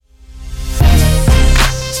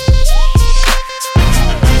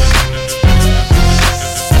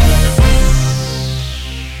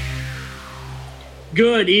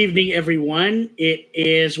Good evening, everyone. It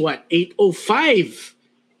is what 8:05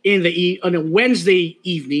 in on a Wednesday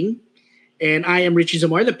evening, and I am Richie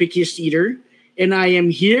Zamar, the pickiest eater, and I am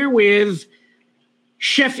here with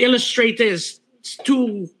Chef Illustrators,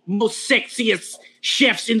 two most sexiest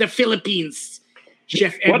chefs in the Philippines,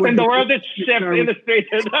 Chef What in Edward. the world is Chef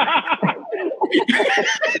Illustrated?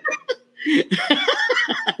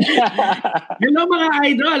 Hello mga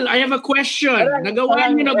idol, I have a question.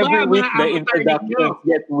 Nagawa niyo na ba every ang week mga the avatar ninyo? introductions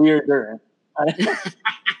get weirder.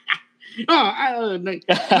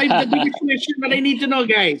 The biggest question that I need to know,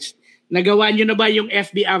 guys. Nagawa niyo na ba yung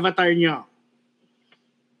FB avatar niyo?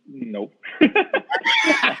 Nope.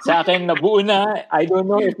 Sa akin, nabuo na. I don't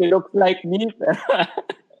know if it looks like me.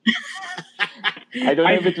 I don't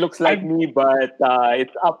know if it looks like me, but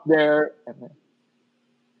it's up there.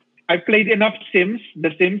 I've played enough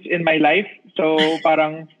The Sims in my life, so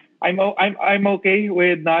parang I'm okay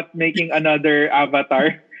with not making another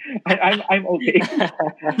avatar. I'm okay.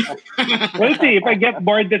 We'll see. If I get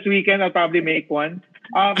bored this weekend, I'll probably make one.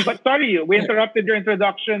 But sorry, we interrupted your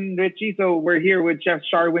introduction, Richie. So we're here with Chef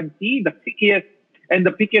Sharwin T, the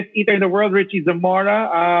pickiest eater in the world, Richie Zamora,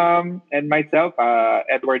 and myself,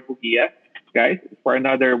 Edward Bugia, guys, for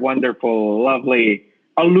another wonderful, lovely,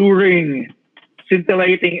 alluring,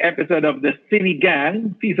 scintillating episode of the Cine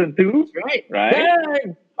Gang Season 2. Right. Right?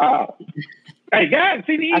 Hey, gang!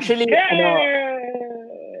 Cine Actually, Gang!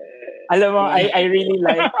 Alam mo, I really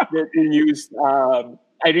like that you used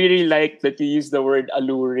I really like that you use the word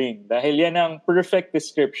alluring. Dahil yan ang perfect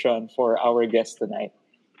description for our guest tonight.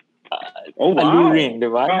 Oh, wow. Alluring,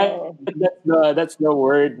 di ba? That's the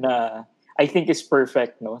word na I think is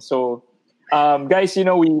perfect, no? So, guys,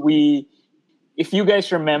 we if you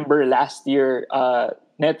guys remember last year,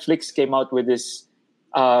 Netflix came out with this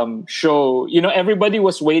show. Everybody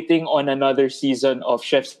was waiting on another season of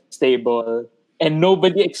Chef's Table, and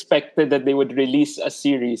nobody expected that they would release a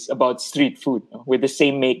series about street food, no, with the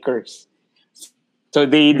same makers. So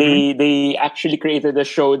they actually created a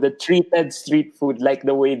show that treated street food like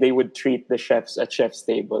the way they would treat the chefs at Chef's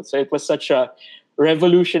Table. So it was such a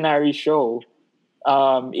revolutionary show,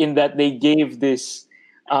 in that they gave this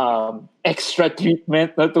extra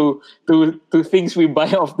treatment, no, to things we buy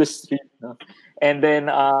off the street. No? And then,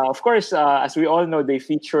 of course, as we all know, they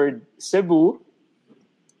featured Cebu.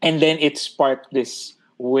 And then it sparked this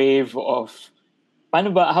wave of,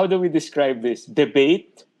 how do we describe this?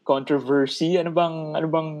 Debate, controversy. Ano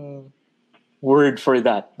bang word for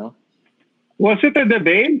that, no? Was it a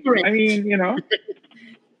debate? I mean,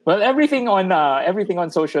 Well, everything on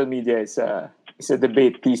social media is a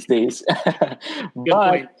debate these days.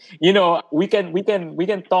 But we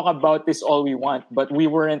can talk about this all we want, but we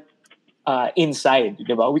weren't inside,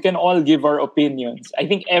 diba? We can all give our opinions. I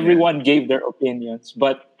think everyone gave their opinions,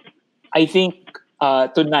 but I think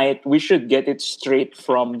tonight we should get it straight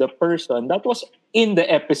from the person that was in the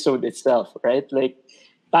episode itself, right? Like,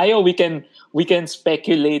 tayo, we can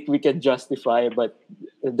speculate, we can justify, but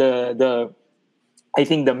the I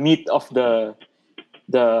think the meat of the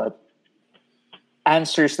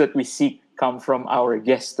answers that we seek come from our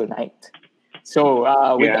guest tonight. So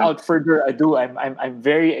without further ado, I'm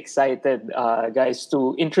very excited, guys,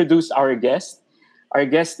 to introduce our guest. Our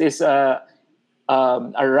guest is a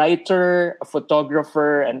writer, a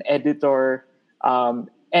photographer, an editor,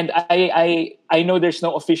 and I know there's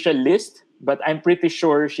no official list, but I'm pretty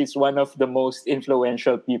sure she's one of the most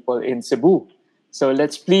influential people in Cebu. So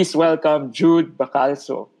let's please welcome Jude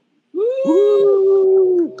Bacalso.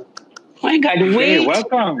 Woo! My God, Hey,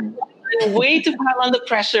 welcome. Way to pile on the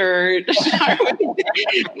pressure.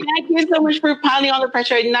 Thank you so much for piling on the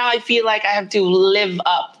pressure. Now I feel like I have to live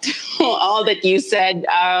up to all that you said.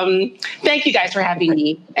 Thank you guys for having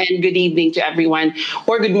me, and good evening to everyone,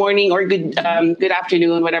 or good morning, or good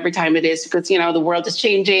afternoon, whatever time it is, because the world is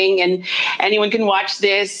changing, and anyone can watch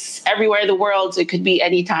this everywhere in the world. So it could be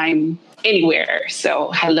anytime, anywhere.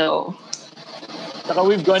 So hello. Saka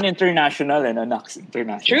we've gone international and Anax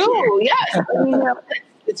international. True, yes.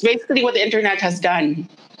 It's basically what the internet has done.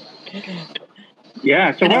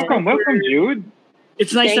 Yeah, so welcome, Jude.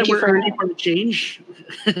 It's nice that we're early for the change.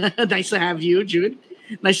 Nice to have you, Jude.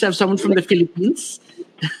 Nice to have someone from the Philippines.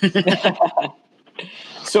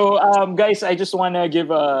 So, guys, I just want to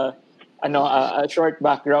give a short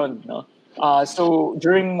background. No? So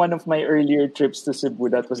during one of my earlier trips to Cebu,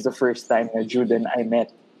 that was the first time that Jude and I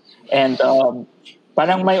met. And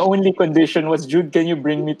parang my only condition was, Jude, can you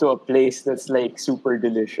bring me to a place that's like super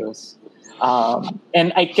delicious?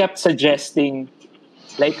 And I kept suggesting,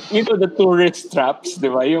 like, the tourist traps, di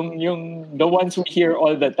ba? Yung the ones we hear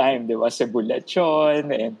all the time, di ba? Cebu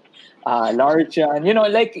lechon and Larchan,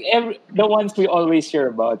 like the ones we always hear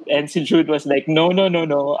about. And si Jude was like, no, no, no,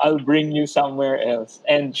 no, I'll bring you somewhere else.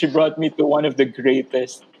 And she brought me to one of the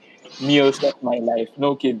greatest meals of my life.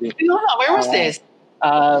 No kidding. No, no, where was Uh, this?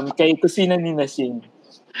 Kay Kusina ni Nasing.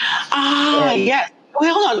 Ah, And yes. Wait,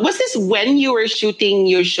 hold on. Was this when you were shooting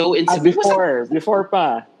your show in Cebu? Was it before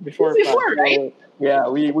pa. Before pa. before, right? So, yeah,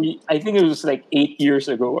 we I think it was like 8 years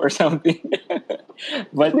ago or something.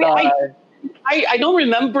 But Wait, I don't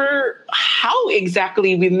remember how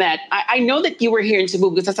exactly we met. I know that you were here in Cebu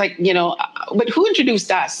because that's like, but who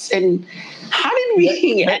introduced us and how did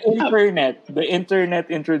we end up? the internet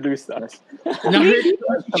introduced us. Now,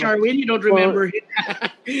 Charwin, you don't remember it.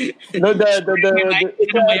 No,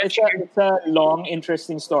 it's a long,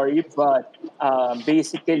 interesting story, but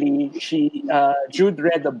basically, Jude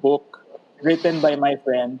read a book written by my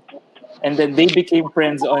friend, and then they became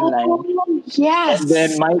friends online. Oh, yes. And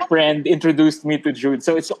then my friend introduced me to Jude,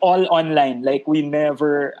 so it's all online. Like we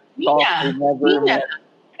never talked, we never Mina. met.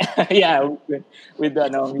 Yeah, with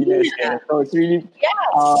Mina. So it's really.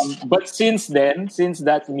 Yes. But since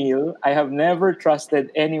that meal, I have never trusted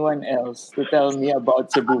anyone else to tell me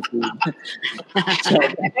about Cebu food. So,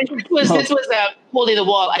 This was a hole in the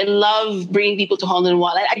wall. I love bringing people to hole in the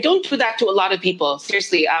wall. I don't do that to a lot of people.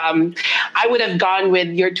 Seriously, I would have gone with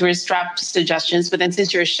your tourist trap suggestions, but then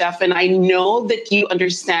since you're a chef and I know that you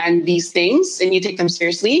understand these things and you take them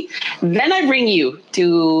seriously, then I bring you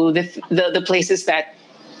to the places that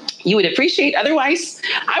you would appreciate. Otherwise,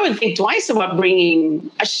 I would think twice about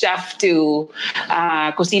bringing a chef to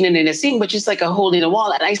Cocina ni Nasing, which is like a hole in the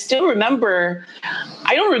wall. And I still remember,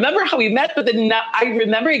 I don't remember how we met, but then I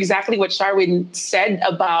remember exactly what Sharwin said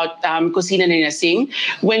about Cocina ni Nasing.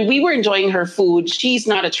 When we were enjoying her food, she's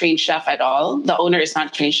not a trained chef at all. The owner is not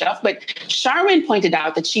a trained chef, but Sharwin pointed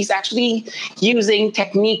out that she's actually using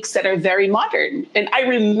techniques that are very modern. And I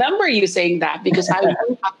remember you saying that because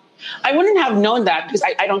I wouldn't have known that because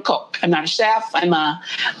I don't cook. I'm not a chef. I'm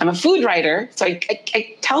a food writer. So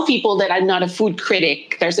I tell people that I'm not a food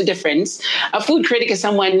critic. There's a difference. A food critic is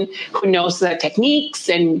someone who knows the techniques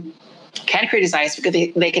and can criticize because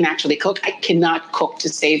they can actually cook. I cannot cook to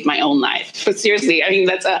save my own life. But seriously, I mean,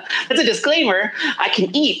 that's a disclaimer. I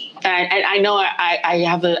can eat. And I know I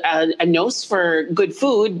have a nose for good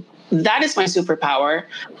food. That is my superpower.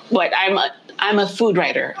 But I'm a food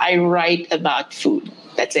writer. I write about food.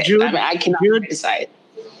 That's it. Jude, I cannot decide.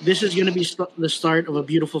 This is going to be the start of a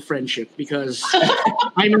beautiful friendship because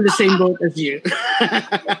I'm in the same boat as you.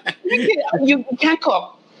 You can't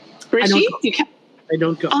cook. Richie, you can't. I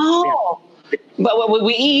don't cook. Oh. Yeah. But what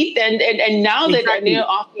we eat, and now exactly. that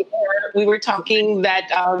off the air, we were talking that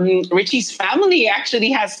Richie's family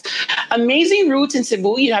actually has amazing roots in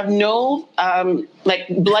Cebu. You have no like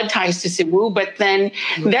blood ties to Cebu, but then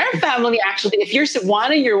their family actually, if you're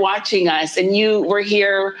Cebuano and you're watching us, and you were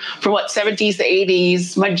here from 70s to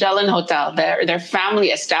 80s, Magellan Hotel, their family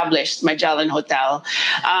established Magellan Hotel.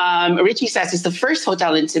 Richie says it's the first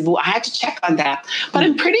hotel in Cebu. I had to check on that, but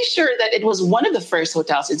I'm pretty sure that it was one of the first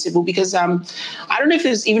hotels in Cebu because I don't know if it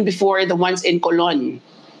was even before the ones in Colon.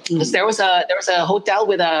 Because there was a hotel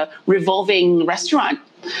with a revolving restaurant.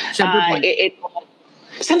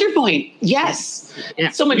 Center Point, yes.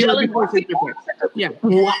 Yeah. So Magellan. Yeah.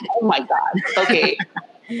 Wow. Oh my God. Okay.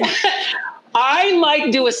 I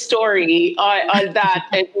might do a story on that,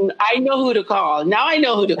 and I know who to call. Now I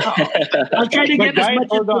know who to call. I'll try to get as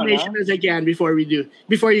much information as I can before you do.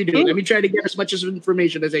 Let me try to get as much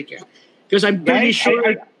information as I can. Because I'm pretty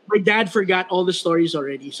sure my dad forgot all the stories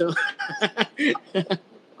already. So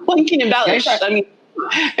well, you can embellish. I mean,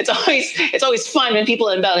 it's always fun when people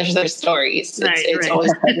embellish their stories. It's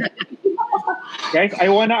always guys,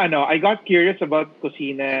 I got curious about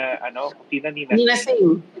Cocina ni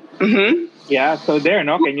Nasing. Mm-hmm. Yeah, so there,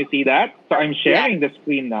 can you see that? So I'm sharing the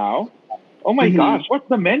screen now. Oh my gosh, what's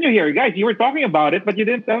the menu here? Guys, you were talking about it, but you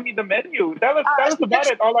didn't tell me the menu. Tell us about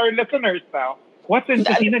it, all our listeners now. What's in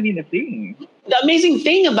Cocina ni Nasing? The amazing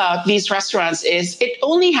thing about these restaurants is it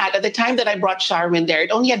only had, at the time that I brought Sharwin there,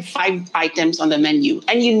 it only had 5 items on the menu.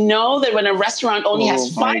 And you know that when a restaurant only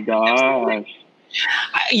has 5 items,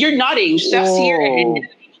 you're nodding. Chefs here and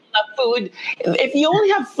love food. If you only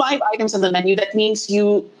have 5 items on the menu, that means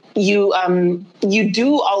you do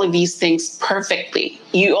all of these things perfectly.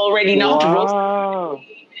 You already know how to roast.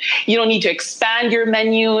 You don't need to expand your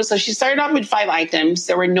menu. So she started off with 5 items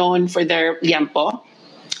that were known for their liempo.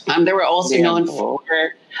 They were also known Liempo. for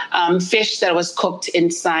fish that was cooked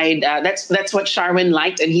inside. That's what Sharwin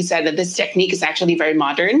liked, and he said that this technique is actually very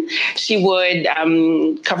modern. She would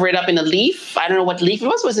cover it up in a leaf. I don't know what leaf it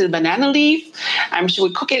was. Was it a banana leaf? She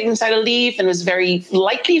would cook it inside a leaf, and it was very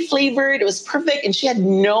lightly flavored. It was perfect, and she had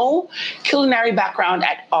no culinary background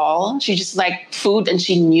at all. She just liked food, and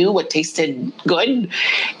she knew what tasted good,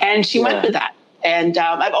 and she went with that. And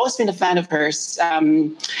I've always been a fan of hers. I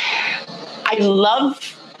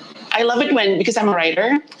love it when, because I'm a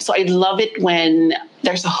writer, so I love it when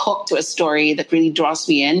there's a hook to a story that really draws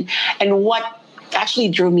me in. And what actually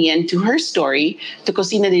drew me into her story, to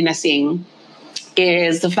Cocina de Nasing,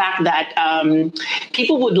 is the fact that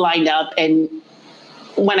people would line up, and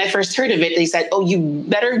when I first heard of it, they said, oh, you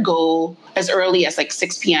better go as early as like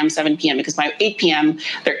 6 p.m., 7 p.m., because by 8 p.m.,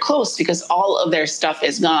 they're closed because all of their stuff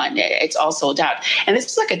is gone. It's all sold out. And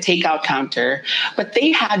this is like a takeout counter, but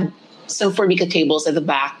they had some formica tables at the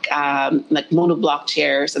back, like monoblock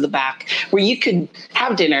chairs at the back, where you could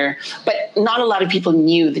have dinner, but not a lot of people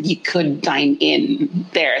knew that you could dine in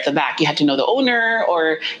there at the back. You had to know the owner,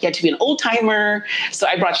 or you had to be an old timer. So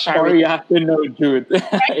I brought Sharwin. Or you have to know Jude.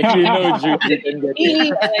 If you know Jude, you can get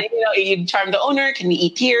it. You'd charm the owner, can we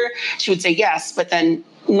eat here? She would say yes, but then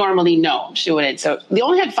normally no, she wouldn't. So they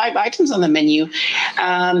only had 5 items on the menu.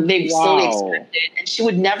 They slowly expanded, and she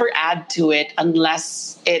would never add to it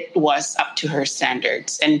unless it was up to her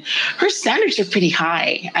standards. And her standards are pretty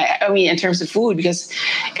high. I mean, in terms of food, because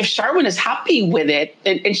if Sharwin is happy with it,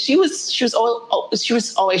 and she was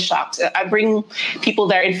always shocked. I bring people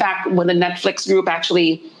there. In fact, when the Netflix group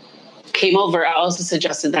actually came over, I also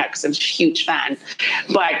suggested that because I'm a huge fan,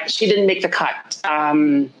 but she didn't make the cut.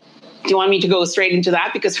 Do you want me to go straight into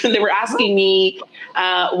that? Because when they were asking me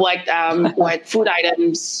what food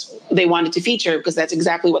items they wanted to feature, because that's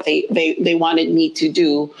exactly what they wanted me to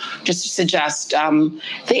do, just to suggest,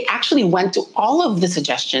 they actually went to all of the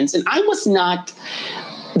suggestions. And I was not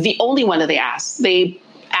the only one that they asked. They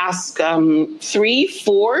asked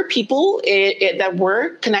 3-4 people that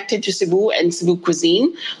were connected to Cebu and Cebu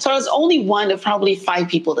cuisine. So I was only one of probably 5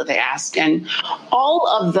 people that they asked. And all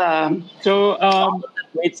of the...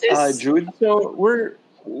 Wait, Jude. So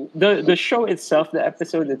the show itself, the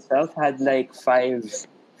episode itself, had like 5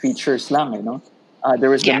 features lang, you know. There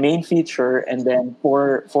was the main feature, and then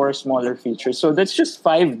four smaller features. So that's just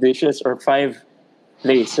 5 dishes or 5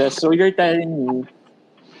 places. So you're telling me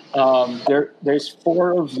there's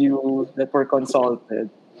 4 of you that were consulted.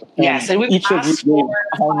 Yes, and we each of you for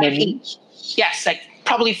how many? each. Yes, like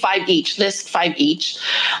probably 5 each, list 5 each.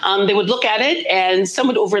 They would look at it, and some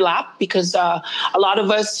would overlap because a lot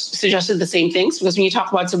of us suggested the same things. Because when you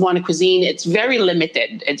talk about Cebuana cuisine, it's very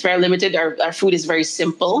limited. It's very limited. Our food is very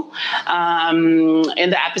simple. In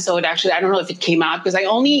the episode, actually, I don't know if it came out because I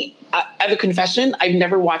have a confession. I've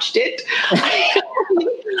never watched it.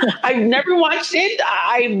 I've never watched it.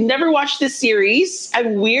 I've never watched this series.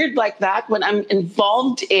 I'm weird like that. When I'm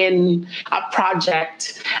involved in a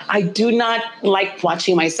project, I do not like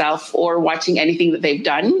watching myself or watching anything that they've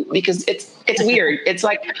done because it's weird. It's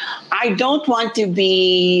like I don't want to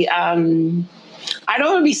be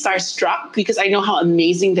starstruck because I know how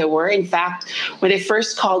amazing they were. In fact, when they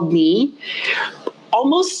first called me,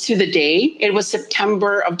 almost to the day, it was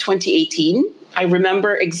September of 2018. I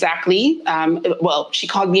remember exactly. She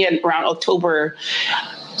called me around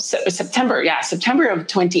September of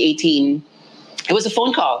 2018. It was a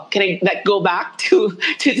phone call. Can I go back to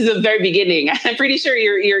the very beginning? I'm pretty sure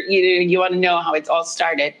you want to know how it all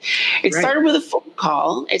started. It started with a phone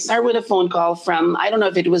call. It started with a phone call from, I don't know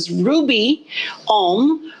if it was Ruby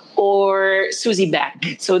Om or Susie Beck.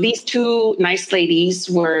 So these 2 nice ladies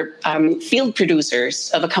were field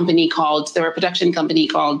producers of a production company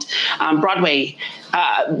called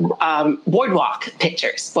Boardwalk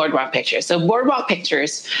Pictures. So Boardwalk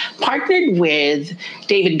Pictures partnered with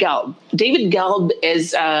David Gelb. David Gelb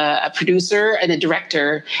is a producer and a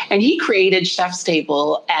director, and he created Chef's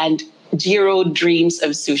Table and Jiro Dreams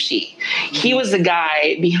of Sushi. He was the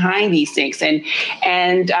guy behind these things, and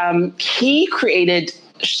he created.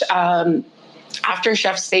 After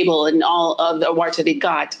Chef's Table and all of the awards that it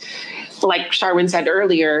got, like Sharwin said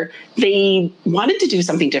earlier, they wanted to do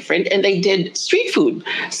something different and they did street food.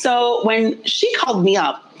 So when she called me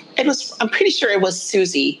up, I'm pretty sure it was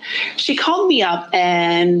Susie. She called me up,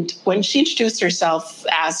 and when she introduced herself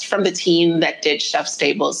as from the team that did Chef's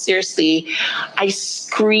Table, seriously, I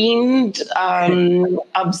screamed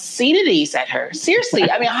obscenities at her.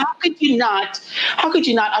 Seriously, I mean, how could you not? I'm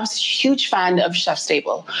a huge fan of Chef's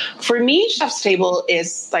Table. For me, Chef's Table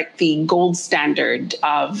is like the gold standard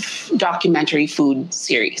of documentary food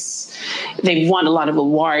series. They've won a lot of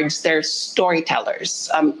awards. They're storytellers.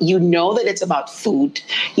 You know that it's about food.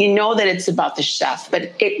 You know that it's about the chef,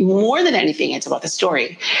 but more than anything, it's about the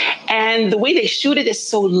story. And the way they shoot it is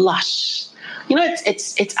so lush. You know,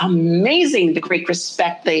 it's amazing the great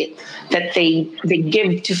respect that they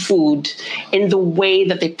give to food in the way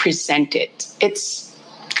that they present it. It's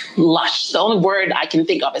lush. The only word I can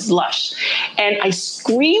think of is lush. And I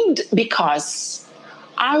screamed because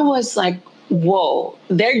I was like, whoa,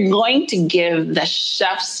 they're going to give the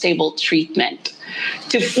Chef's Table treatment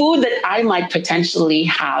to food that I might potentially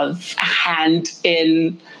have a hand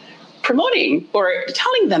in promoting or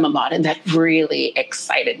telling them about it. That really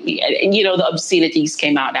excited me. And you know, the obscenities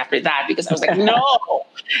came out after that because I was like, no.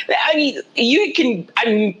 I mean,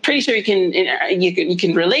 I'm pretty sure you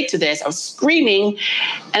can relate to this. I was screaming.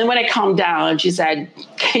 And when I calmed down, she said,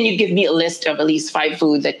 can you give me a list of at least 5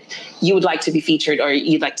 foods that you would like to be featured or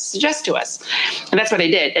you'd like to suggest to us? And that's what I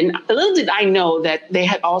did. And little did I know that they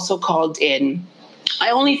had also called in. I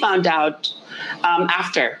only found out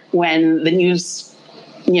after when the news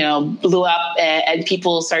blew up and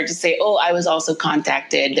people started to say, oh, I was also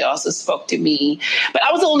contacted. They also spoke to me. But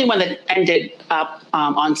I was the only one that ended up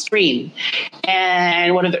on screen.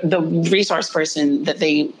 And one of the resource person that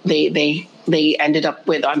they ended up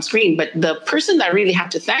with on screen. But the person that I really have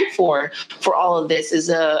to thank for all of this is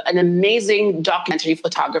an amazing documentary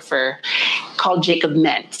photographer called Jacob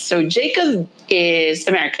Mentz. So Jacob is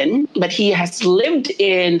American, but he has lived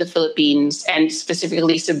in the Philippines and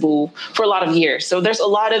specifically Cebu for a lot of years. So there's a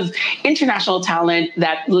lot of international talent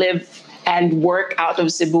that live and work out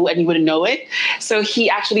of Cebu, and you wouldn't know it. So he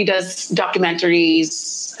actually does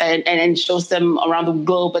documentaries and shows them around the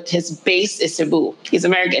globe, but his base is Cebu. He's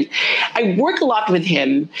American. I work a lot with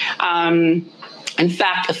him. In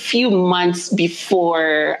fact, a few months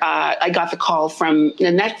before I got the call from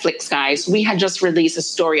the Netflix guys, we had just released a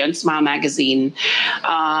story on Smile Magazine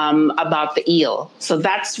about the eel. So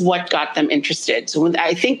that's what got them interested. So what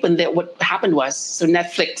happened was, so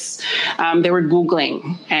Netflix, they were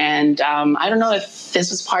Googling. And I don't know if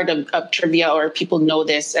this was part of trivia or people know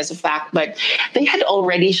this as a fact, but they had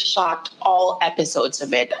already shot all episodes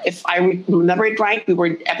of it. If I remember it right, we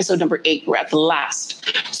were episode number 8. We're at the last.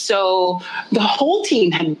 So the whole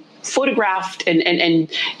team had photographed and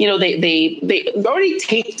they already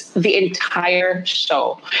taped the entire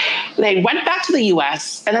show. They went back to the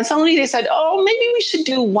US and then suddenly they said, oh, maybe we should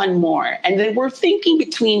do one more. And they were thinking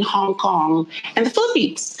between Hong Kong and the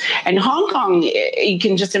Philippines. And Hong Kong, you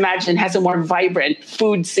can just imagine, has a more vibrant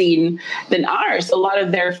food scene than ours. A lot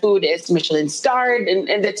of their food is Michelin starred and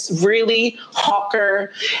it's really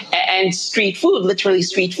hawker and street food, literally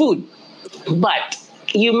street food. But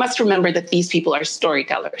you must remember that these people are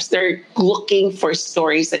storytellers. They're looking for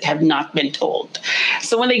stories that have not been told.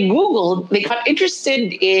 So when they Googled, they got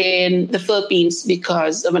interested in the Philippines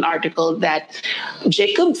because of an article that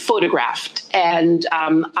Jacob photographed. And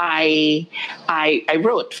I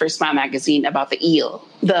wrote for Smile Magazine about the eel.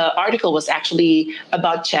 The article was actually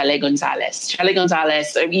about Chele Gonzalez. Chele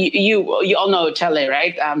Gonzalez, you all know Chele,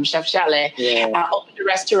 right? Chef Chele opened a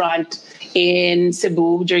restaurant in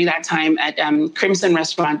Cebu during that time at Crimson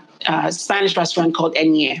Restaurant, Spanish restaurant called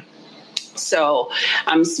Enye. So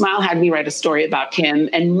Smile had me write a story about him.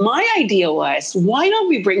 And my idea was, why don't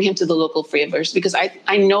we bring him to the local flavors? Because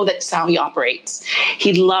I know that's how he operates.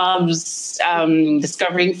 He loves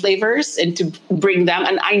discovering flavors and to bring them.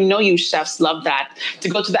 And I know you chefs love that, to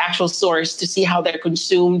go to the actual source to see how they're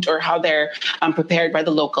consumed or how they're prepared by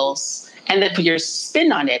the locals, and then put your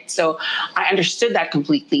spin on it. So I understood that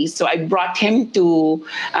completely. So I brought him to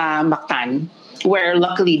Mactan, where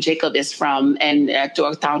luckily Jacob is from, and to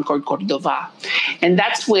a town called Cordova. And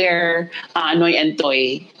that's where Noy and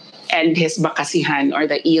Toy and his bakasihan, or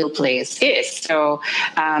the eel place, is. So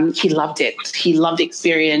he loved it. He loved the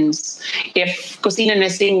experience. If Cocina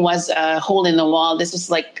Nesting was a hole in the wall, this was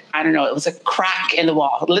like, I don't know, it was a crack in the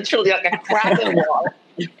wall, literally like a crack in the wall.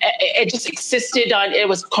 It just existed on, it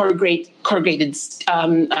was corrugated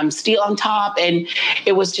steel on top, and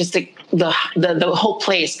it was just like the whole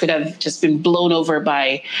place could have just been blown over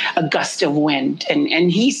by a gust of wind.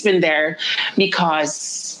 And he's been there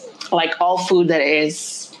because, like all food that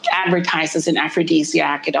is advertised as an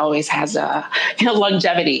aphrodisiac, it always has a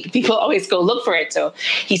longevity. People always go look for it. So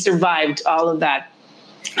he survived all of that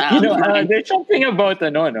There's something about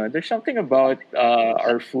no. There's something about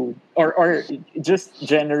our food, or just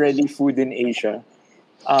generally food in Asia.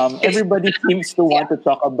 Everybody seems to want to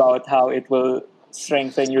talk about how it will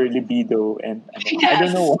strengthen your libido, and I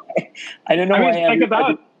don't know why. I don't know I why. mean, check it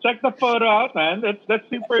out. Check the photo out, man. That's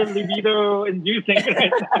super libido inducing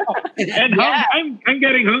right now. And I'm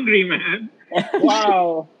getting hungry, man.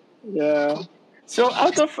 Wow. Yeah. So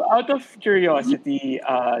out of curiosity,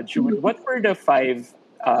 Jude, what were the 5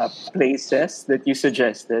 places that you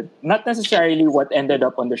suggested? Not necessarily what ended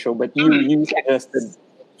up on the show, but you suggested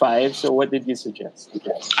 5. So what did you suggest?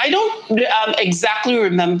 I don't exactly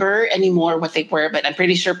remember anymore what they were, but I'm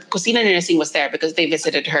pretty sure Kusina Nursing was there because they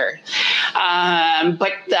visited her.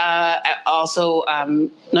 But also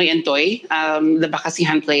Noy and Toy, the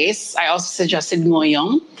Bakasihan place. I also suggested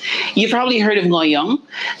Ngoyong. You've probably heard of Ngoyong.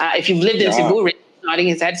 If you've lived in Cebu, Rich is nodding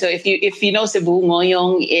his head. So if you know Cebu,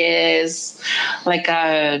 Ngoyong is like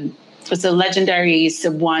it's a legendary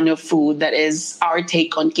Cebuano food that is our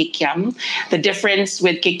take on kikiam. The difference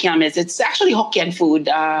with kikiam is it's actually Hokkien food.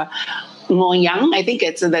 Ngoyang, I think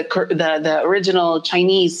it's the original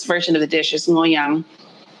Chinese version of the dish is ngoyang,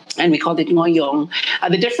 and we called it ngoyong.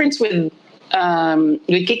 The difference with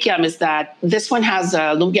kikiam is that this one has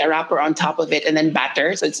a lumpia wrapper on top of it and then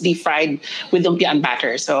batter. So it's deep fried with lumpia and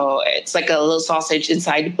batter. So it's like a little sausage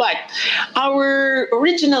inside. But our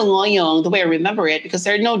original ngoyong, the way I remember it, because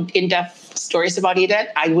there are no in-depth stories about it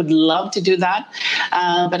yet, I would love to do that,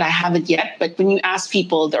 but I haven't yet. But when you ask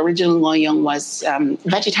people, the original ngoyong was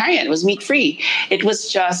vegetarian. It was meat-free. It was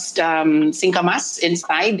just singkamas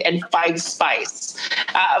inside and 5 spice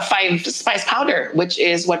powder, which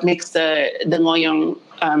is what makes the ngoyong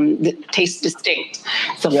taste distinct.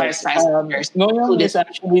 So 5 spice powders. Ngoyong is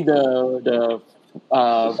actually the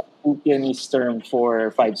Philippines term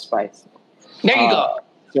for 5 spice. There you go.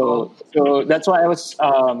 So that's why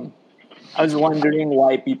I was wondering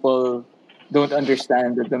why people don't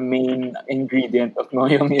understand that the main ingredient of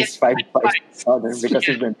ngoyong is 5 spice powder because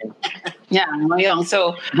of the name. Yeah, ngoyong.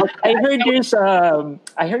 So but I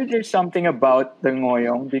heard there's something about the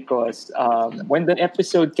ngoyong because when the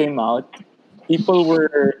episode came out, people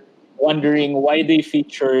were wondering why they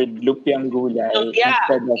featured lumpiang gulay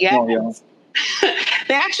instead of ngoyong.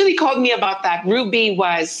 They actually called me about that. Ruby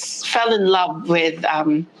fell in love with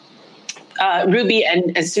Ruby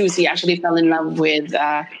and Susie actually fell in love with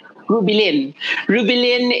Ruby Lin. Ruby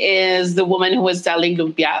Lin is the woman who was selling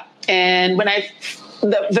lumpia. And when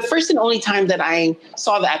the first and only time that I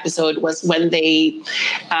saw the episode was when they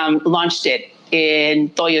launched it in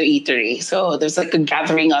Toyo Eatery. So there's like a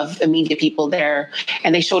gathering of media people there,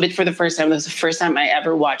 and they showed it for the first time. It was the first time I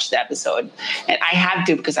ever watched the episode, and I had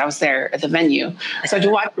to because I was there at the venue. So I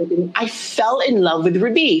watched it, and I fell in love with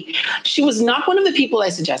Ruby. She was not one of the people I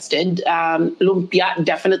suggested. Lumpia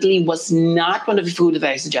definitely was not one of the food that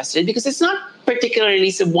I suggested because it's not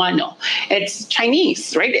particularly Cebuano. It's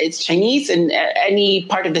Chinese, right? It's Chinese, and any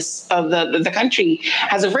part of the country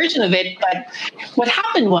has a version of it. But what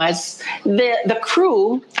happened was the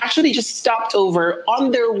crew actually just stopped over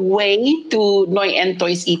on their way to Noy and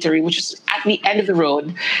Toy's Eatery, which is at the end of the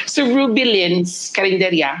road. So Ruby Lin's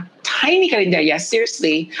Carinderia, tiny carinderia,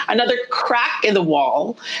 seriously, another crack in the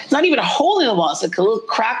wall. It's not even a hole in the wall. It's like a little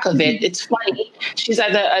crack of it. It's funny. She's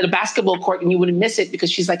at a basketball court and you wouldn't miss it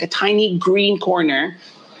because she's like a tiny green corner.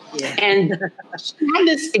 Yeah. And she had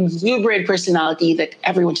this exuberant personality that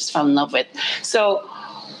everyone just fell in love with. So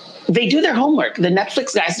they do their homework. The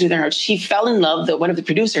Netflix guys do their homework. She fell in love. One of the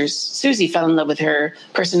producers, Susie, fell in love with her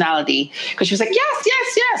personality because she was like, yes.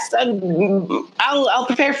 I'll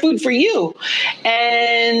prepare food for you.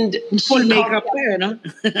 And full makeup there, no?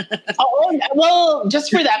 Well,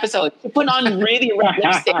 just for the episode, she put on really red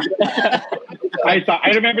lipstick.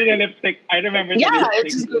 I remember the lipstick.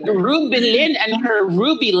 It's Ruby Lin and her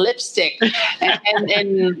ruby lipstick,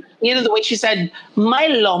 and the way she said "my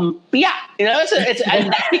lumpia," it's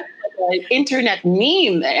an internet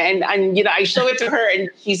meme, and I show it to her, and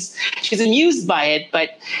she's amused by it.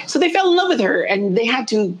 But so they fell in love with her, and they had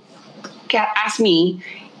to ask me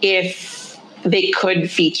if they could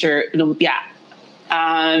feature lumpia.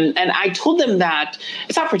 And I told them that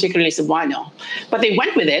it's not particularly Cebuano, but they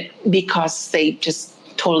went with it because they just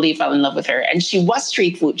totally fell in love with her. And she was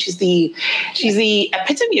street food. She's the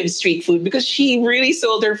epitome of street food because she really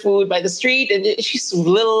sold her food by the street, and she's a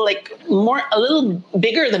little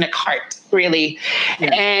bigger than a cart, really.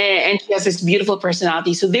 Yeah. And she has this beautiful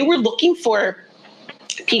personality. So they were looking for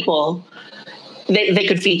people they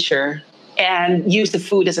could feature. and use the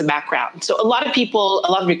food as a background. So a lot of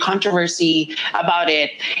the controversy about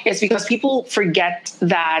it is because people forget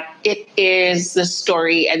that it is the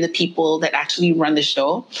story and the people that actually run the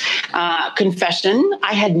show. Confession,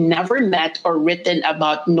 I had never met or written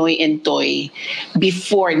about Noy Entoy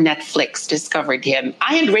before Netflix discovered him.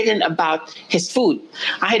 I had written about his food.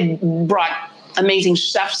 I had brought amazing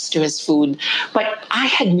chefs to his food, but I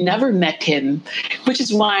had never met him, which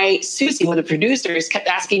is why Susie, one of the producers, kept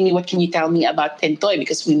asking me, what can you tell me about Entoy?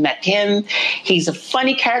 Because we met him. He's a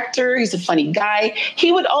funny character. He's a funny guy.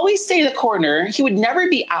 He would always stay in the corner. He would never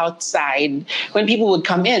be outside when people would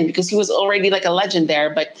come in because he was already like a legend there,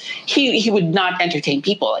 but he would not entertain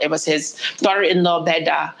people. It was his daughter-in-law,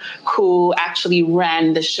 Beda, who actually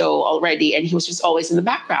ran the show already, and he was just always in the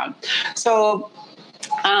background. So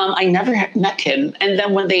I never had met him. And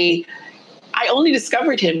then I only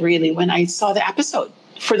discovered him really when I saw the episode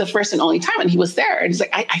for the first and only time, and he was there. And it's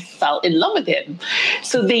like, I fell in love with him.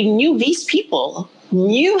 So these people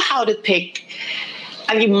knew how to pick.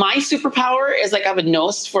 I mean, my superpower is like I have a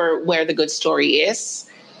nose for where the good story is.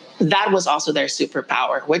 That was also their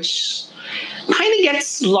superpower, which kind of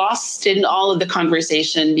gets lost in all of the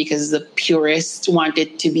conversation because the purists want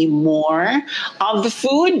it to be more of the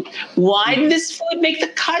food. Why did this food make the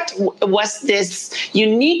cut? Was this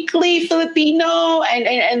uniquely Filipino?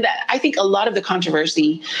 And I think a lot of the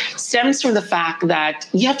controversy stems from the fact that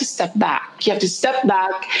you have to step back. You have to step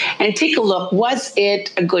back and take a look. Was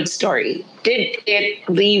it a good story? Did it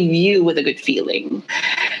leave you with a good feeling?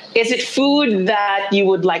 Is it food that you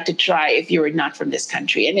would like to try if you were not from this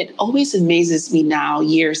country? And it always amazes me now,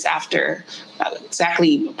 years after,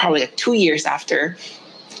 exactly probably like 2 years after,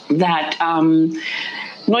 that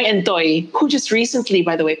Noy Entoy, who just recently,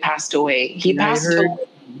 by the way, passed away. He passed away.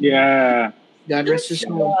 Yeah. God rest his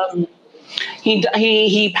soul.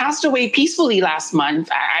 He passed away peacefully last month.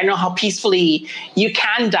 I know how peacefully you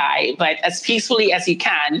can die, but as peacefully as you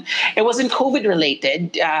can. It wasn't COVID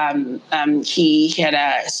related. He had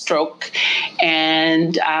a stroke,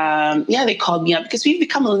 and they called me up because we've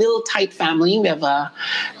become a little tight family. We have a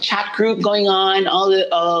chat group going on. All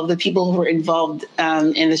of the people who were involved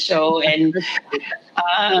in the show, and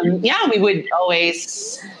we would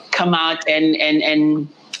always come out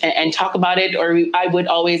and talk about it, or I would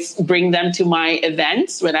always bring them to my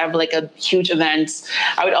events. When I have like a huge event,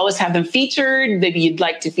 I would always have them featured. Maybe you'd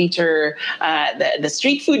like to feature the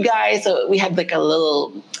street food guy. So we had like a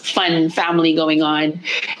little fun family going on.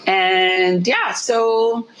 And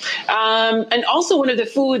and also one of the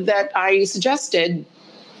food that I suggested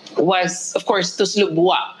was, of course, Tuslog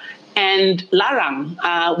Buwa and Larang,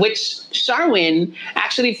 which Sharwin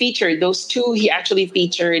actually featured. Those two he actually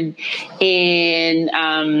featured in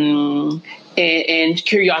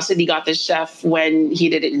Curiosity Got the Chef when he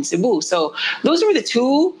did it in Cebu. So those were the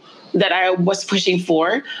two that I was pushing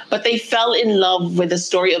for, but they fell in love with the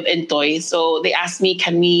story of Entoy. So they asked me,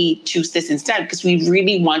 can we choose this instead? Because we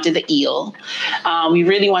really wanted the eel. We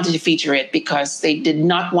really wanted to feature it because they did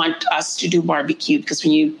not want us to do barbecue, because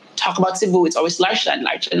when you talk about Cebu, it's always Larshan,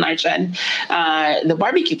 the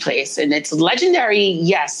barbecue place. And it's legendary,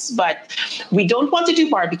 yes, but we don't want to do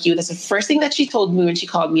barbecue. That's the first thing that she told me when she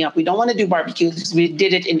called me up. We don't want to do barbecue because we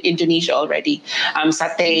did it in Indonesia already.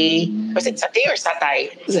 Satay, was it satay or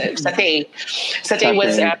satay? Satay. Satay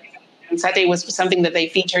was... satay was something that they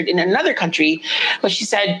featured in another country, but she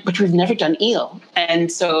said, but we've never done eel.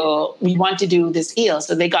 And so we want to do this eel.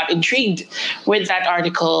 So they got intrigued with that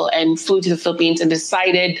article and flew to the Philippines and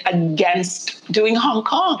decided against doing Hong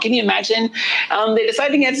Kong. Can you imagine? They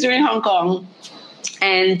decided against doing Hong Kong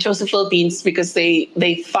and chose the Philippines because they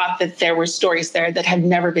thought that there were stories there that had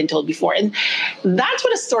never been told before. And that's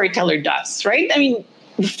what a storyteller does, right? I mean,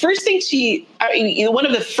 the first thing one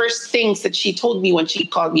of the first things that she told me when she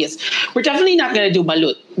called me is, we're definitely not going to do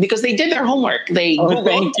balut, because they did their homework. They Googled,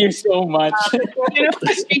 thank you so much.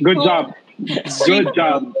 Good job. Good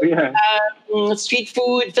job. Yeah. Street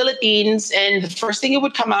food, Philippines, and the first thing it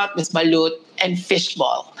would come out was balut and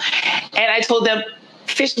fishball. And I told them,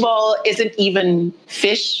 fishball isn't even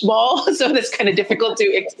fishball, so that's kind of difficult to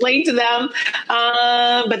explain to them.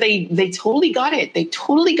 But they totally got it. They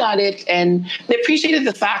totally got it, and they appreciated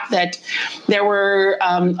the fact that there were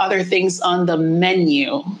other things on the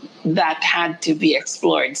menu that had to be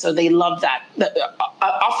explored. So they loved that.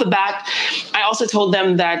 Off the bat, I also told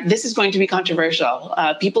them that this is going to be controversial.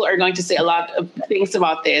 People are going to say a lot of things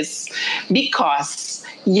about this because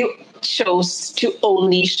you chose to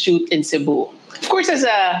only shoot in Cebu. Of course, as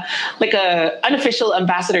a unofficial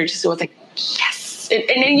ambassador to Cebu, I was like, yes.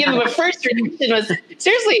 And then my first reaction was,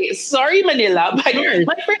 seriously, sorry, Manila. But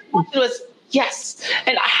my first reaction was, yes.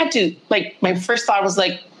 And I had to, my first thought was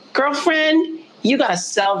like, girlfriend, you gotta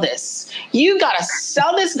sell this. You gotta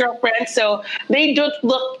sell this, girlfriend. So they don't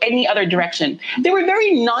look any other direction. They were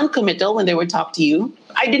very non-committal when they would talk to you.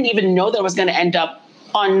 I didn't even know that was going to end up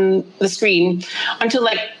on the screen until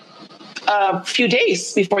like a few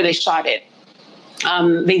days before they shot it.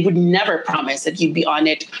 They would never promise that you'd be on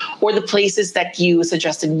it or the places that you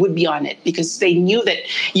suggested would be on it, because they knew that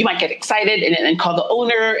you might get excited and call the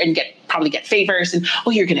owner and probably get favors and,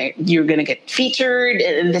 oh, you're gonna get featured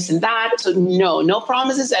and this and that. So no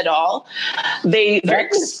promises at all. That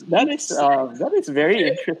is very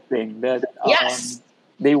interesting. That yes,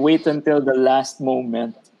 they wait until the last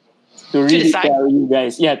moment to really tell you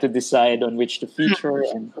guys, to decide on which to feature.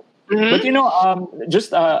 And but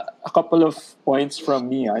just a couple of points from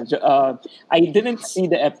me. I didn't see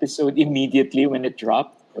the episode immediately when it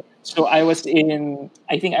dropped, so I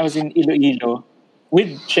think I was in Iloilo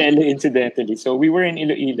with Chelle, incidentally. So we were in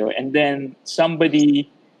Iloilo, and then somebody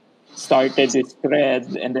started this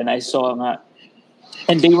thread, and then I saw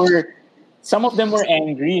and some of them were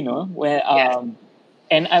angry,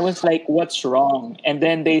 and I was like, what's wrong? And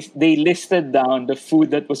then they listed down the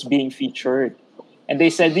food that was being featured. And they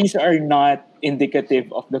said, these are not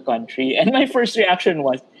indicative of the country. And my first reaction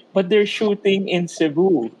was, but they're shooting in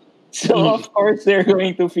Cebu. So, of course, they're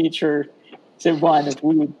going to feature Cebuano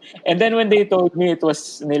food. And then when they told me it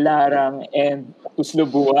was Nilarang and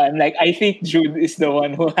Tuslubua, I'm like, I think Jude is the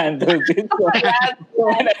one who handled it. So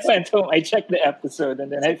when I went home, I checked the episode and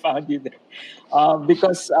then I found you there.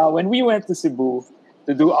 Because when we went to Cebu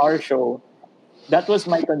to do our show, that was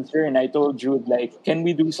my concern. I told Jude, like, can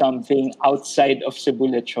we do something outside of Cebu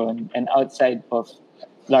Lechon and outside of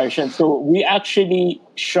Larshan? So we actually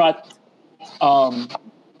shot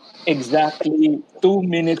exactly 2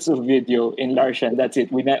 minutes of video in Larshan. That's it.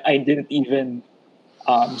 I didn't even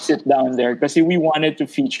sit down there because we wanted to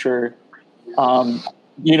feature,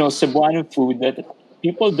 Cebuano food that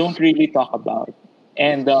people don't really talk about.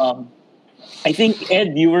 And I think,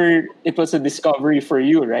 Ed, it was a discovery for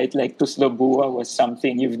you, right? Like Tuslobua was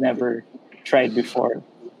something you've never tried before.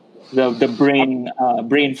 The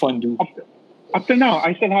brain fondue. Up to now,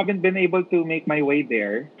 I still haven't been able to make my way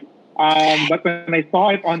there. But when I saw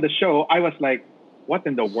it on the show, I was like, what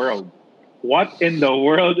in the world? What in the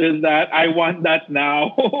world is that? I want that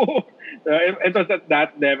now. So it was at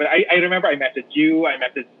that level. I remember I messaged you, I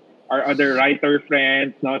messaged our other writer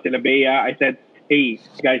friends, Sila Bea. I said, hey,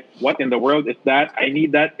 guys, what in the world is that? I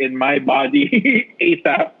need that in my body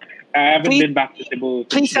ASAP. I haven't been back to Cebu.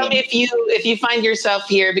 Please tell me if you find yourself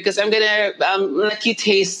here, because I'm gonna let you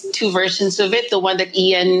taste two versions of it: the one that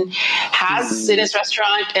Ian has in his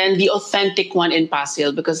restaurant and the authentic one in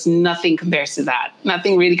Pasig, because nothing compares to that.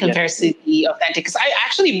 Nothing really compares to the authentic. Because I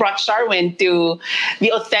actually brought Sharwin to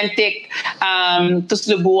the authentic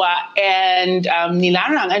Tuslubua and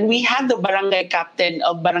Nilarang, and we had the barangay captain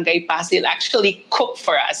of Barangay Pasig actually cook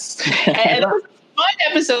for us. And it was a fun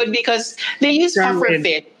episode because they used puffer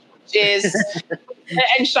fish.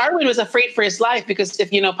 And Sharwin was afraid for his life because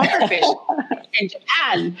if you know pufferfish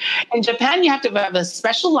in Japan you have to have a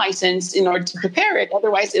special license in order to prepare it,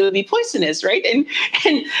 otherwise it would be poisonous, right? And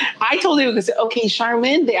I told him, okay,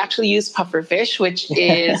 Sharwin, they actually use pufferfish, which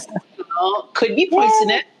is could be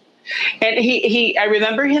poisonous. And I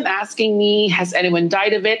remember him asking me, has anyone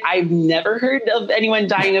died of it? I've never heard of anyone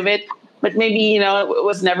dying of it. But maybe, it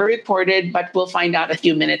was never reported, but we'll find out a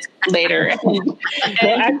few minutes later.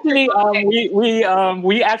 Actually,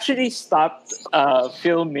 we actually stopped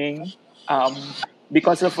filming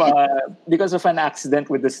because of an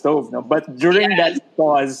accident with the stove. No? But during that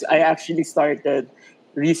pause, I actually started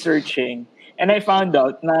researching. And I found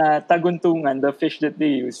out na taguntungan, the fish that they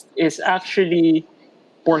used, is actually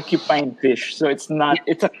porcupine fish. So it's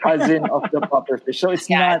a cousin of the pufferfish. So it's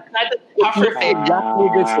not the pufferfish. Exactly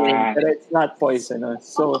the same, but it's not poisonous.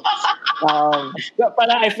 So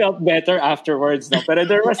I felt better afterwards. No? But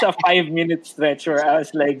there was a 5-minute stretch where I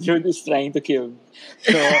was like, Jude is trying to kill me.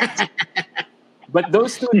 So, but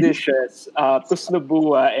those two dishes,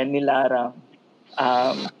 Tuslubua and Nilarang,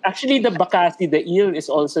 actually the bakasi, the eel, is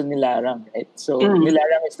also Nilarang, right? So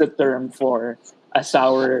Nilarang is the term for a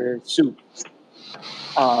sour soup.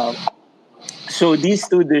 So these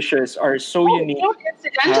two dishes are so unique.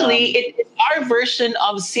 Incidentally, it's our version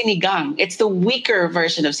of sinigang. It's the weaker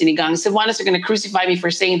version of sinigang. Cebuanos are going to crucify me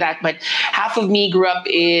for saying that, but half of me grew up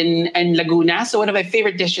in Laguna, so one of my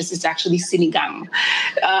favorite dishes is actually sinigang.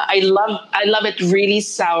 I love it really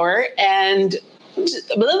sour. And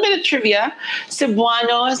a little bit of trivia: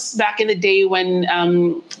 Cebuanos back in the day when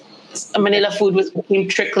Manila food came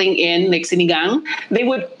trickling in, like sinigang, they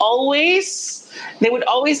would always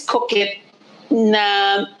cook it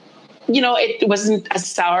na it wasn't as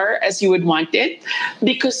sour as you would want it,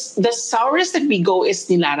 because the sourest that we go is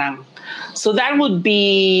nilarang. So that would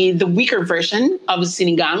be the weaker version of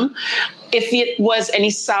sinigang. If it was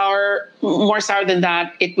any more sour than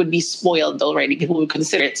that, it would be spoiled already. People would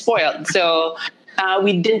consider it spoiled. So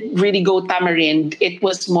we didn't really go tamarind. It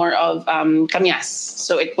was more of kamyas.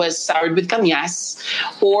 So it was soured with kamyas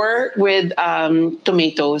or with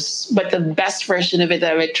tomatoes. But the best version of it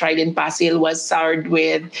that I tried in Pasig was soured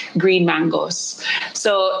with green mangoes.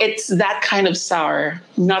 So it's that kind of sour,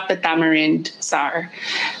 not the tamarind sour.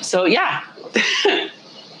 So yeah.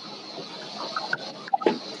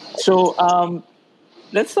 So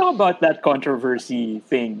let's talk about that controversy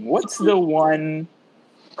thing. What's the one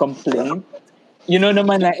complaint? You know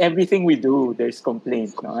naman na everything we do, there's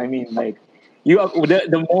complaint. No? I mean, like,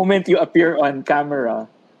 the moment you appear on camera,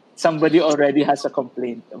 somebody already has a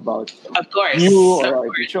complaint about Of course. you Of or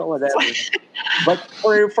the show, whatever. But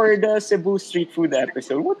for the Cebu street food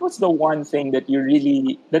episode, what was the one thing that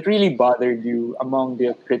really bothered you among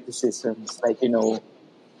the criticisms? Like,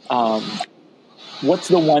 what's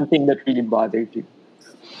the one thing that really bothered you?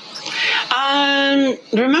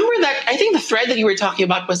 Remember that I think the thread that you were talking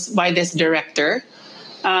about was by this director,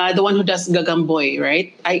 the one who does Gagamboy,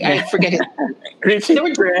 right? I forget his Richie There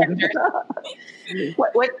were directors.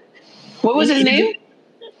 What was his name?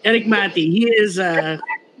 Eric Mati. He is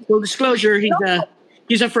full disclosure.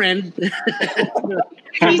 He's a friend.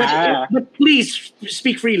 But please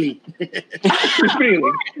speak freely.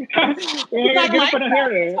 Really? He's not my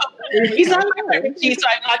friend, so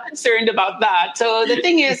I'm not concerned about that. So the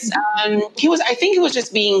thing is, I think he was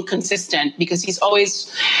just being consistent, because he's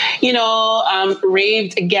always,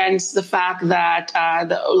 raved against the fact that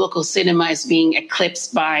the local cinema is being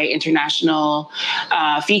eclipsed by international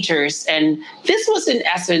features. And this was in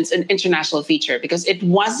essence an international feature, because it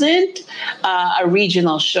wasn't a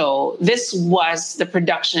regional show. This was the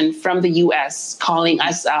production from the US calling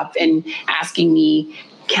us up and asking me,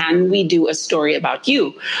 can we do a story about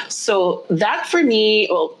you? So that for me,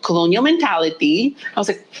 colonial mentality, I was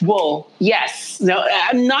like, whoa, yes. No,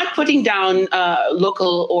 I'm not putting down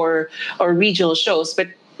local or regional shows, but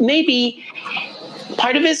maybe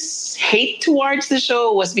part of his hate towards the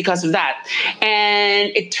show was because of that. And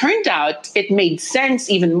it turned out it made sense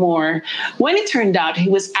even more when it turned out he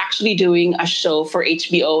was actually doing a show for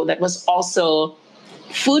HBO that was also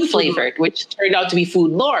food flavored, which turned out to be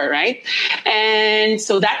Food Lore, right? And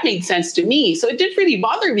so that made sense to me. So it did really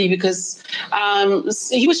bother me, because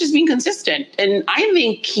he was just being consistent. And I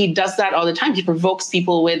think he does that all the time. He provokes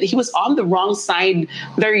people he was on the wrong side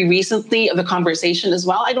very recently of the conversation as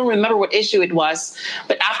well. I don't remember what issue it was,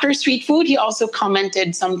 but after street food, he also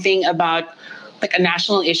commented something about like a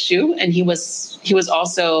national issue, and he was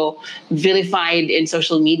also vilified in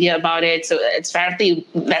social media about it. So it's apparently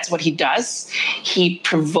that's what he does. He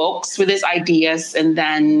provokes with his ideas, and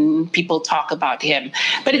then people talk about him.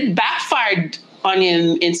 But it backfired on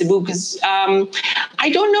him in Cebu, because I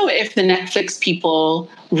don't know if the Netflix people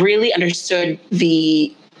really understood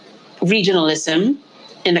the regionalism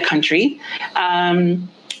in the country.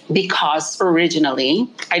 Because originally,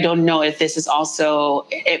 I don't know if this was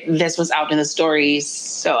out in the stories,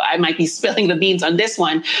 so I might be spilling the beans on this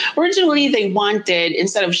one. Originally, they wanted,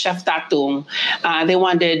 instead of Chef Tatung, they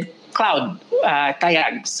wanted Cloud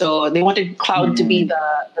Tayag. So they wanted Cloud to be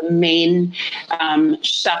the main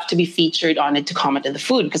chef to be featured on it, to comment on the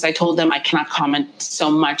food, because I told them I cannot comment so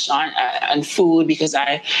much on food, because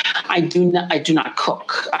I do not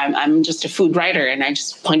cook. I'm just a food writer, and I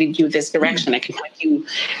just pointed you this direction. I can point you.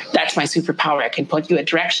 That's my superpower. I can point you a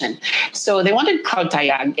direction. So they wanted Cloud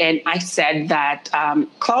Tayag, and I said that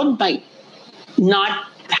Cloud might not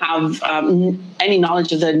have any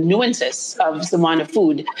knowledge of the nuances of Cebuano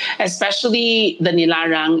food, especially the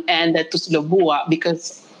nilarang and the tuslobua,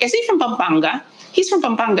 because is he from Pampanga? He's from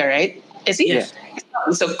Pampanga, right? Is he? Yes.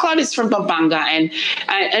 So Claude is from Pampanga, and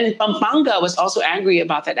Pampanga was also angry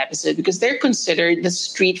about that episode, because they're considered the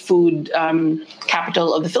street food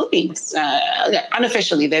capital of the Philippines.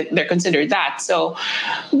 Unofficially, they're considered that. So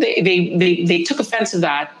they took offense to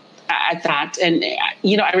that. At that, and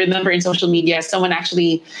I remember in social media, someone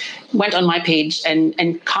actually went on my page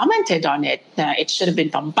and commented on it. It should have been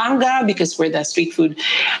Pampanga, because we're the street food.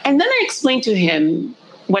 And then I explained to him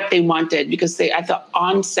what they wanted, because at the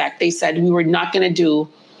onset they said we were not going to do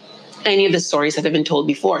any of the stories that have been told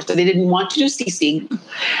before. So they didn't want to do sisig.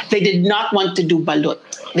 They did not want to do balut.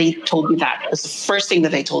 They told me that. It was the first thing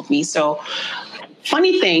that they told me. So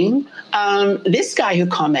funny thing, this guy who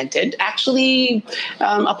commented actually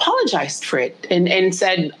apologized for it and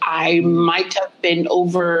said I might have been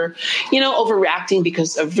overreacting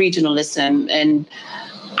because of regionalism. And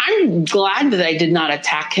I'm glad that I did not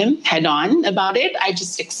attack him head on about it. I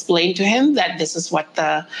just explained to him that this is what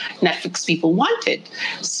the Netflix people wanted.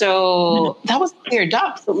 So that was cleared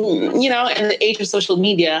up. So, in the age of social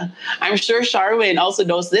media, I'm sure Sharwin also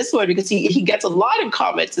knows this one because he gets a lot of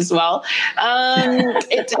comments as well.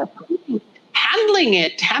 Handling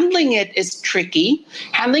it is tricky.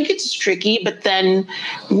 But then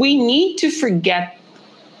we need to forget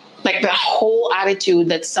like the whole attitude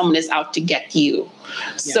that someone is out to get you.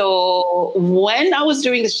 Yeah. So when I was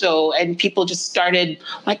doing the show and people just started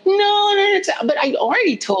like, no, but I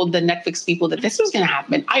already told the Netflix people that this was going to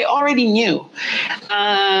happen. I already knew.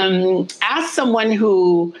 As someone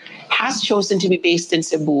who has chosen to be based in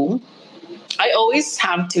Cebu, I always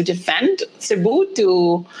have to defend Cebu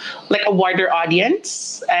to like a wider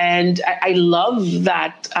audience. And I love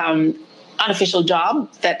that unofficial job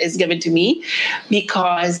that is given to me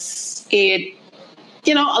because it,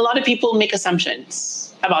 a lot of people make assumptions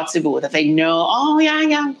about Cebu that they know,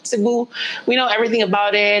 Cebu, we know everything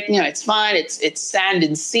about it. It's fun. It's sand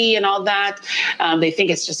and sea and all that. They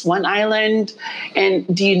think it's just one island. And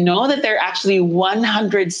do you know that there are actually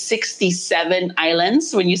 167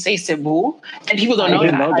 islands when you say Cebu? And people don't know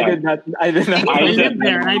that. I did not. I lived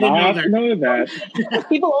there. I didn't know that.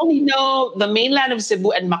 People only know the mainland of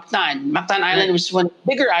Cebu and Mactan. Mactan Island, which is one of the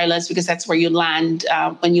bigger islands because that's where you land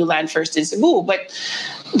when you land first in Cebu. But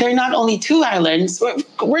they're not only two islands.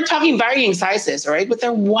 We're talking varying sizes, right? But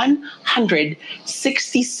there are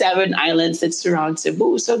 167 islands that surround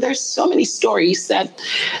Cebu. So there's so many stories that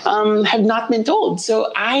have not been told.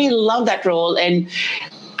 So I love that role. And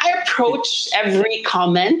I approach every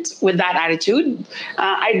comment with that attitude.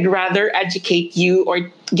 I'd rather educate you or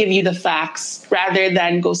give you the facts rather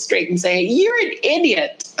than go straight and say, you're an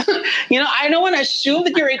idiot. I don't want to assume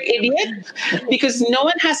that you're an idiot because no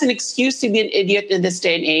one has an excuse to be an idiot in this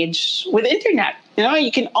day and age with internet.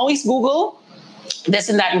 You can always Google this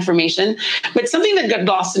and that information. But something that got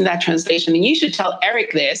lost in that translation, and you should tell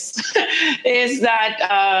Eric this, is that,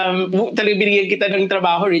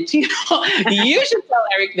 Richie. You should tell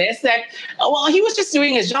Eric this, that, he was just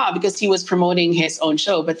doing his job because he was promoting his own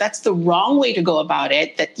show. But that's the wrong way to go about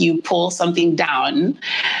it, that you pull something down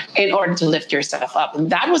in order to lift yourself up.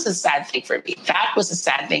 And that was a sad thing for me. But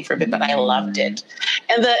I loved it.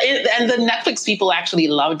 And the Netflix people actually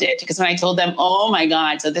loved it because when I told them, oh my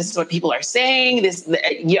God, so this is what people are saying,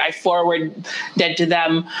 I forwarded to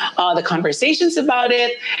them the conversations about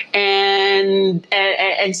it, and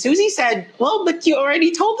Susie said, "Well, but you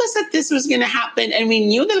already told us that this was going to happen, and we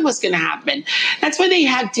knew that it was going to happen." That's why they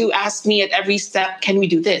had to ask me at every step, "Can we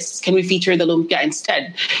do this? Can we feature the lumpia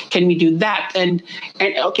instead? Can we do that?" And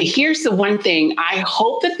okay, here's the one thing: I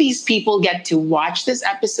hope that these people get to watch this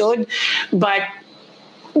episode, but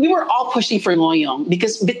we were all pushing for ngoyong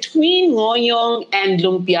because between ngoyong and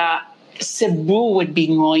lumpia, Cebu would be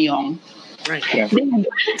ngoyong. Right. Yeah.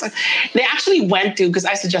 They actually went to, because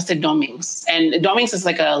I suggested Doming's, and Doming's is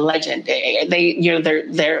like a legend.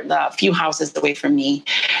 They're a few houses away from me,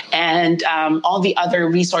 and all the other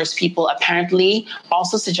resource people apparently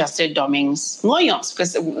also suggested Doming's ngoyongs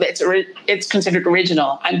because it's considered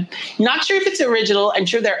original. I'm not sure if it's original. I'm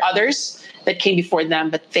sure there are others that came before them,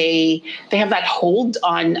 but they have that hold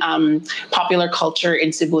on popular culture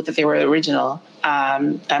in Cebu that they were original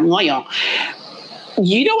ngoyong.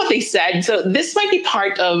 You know what they said? So this might be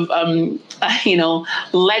part of,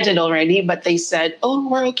 legend already, but they said, "Oh,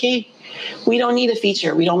 we're okay. We don't need a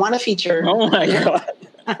feature. We don't want a feature." Oh my God.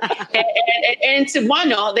 and in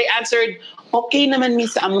Cebuano, they answered, "Okay naman mi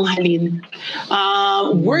sa among halin.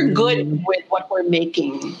 We're good with what we're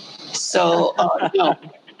making." So, no.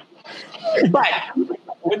 But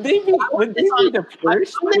Would they be the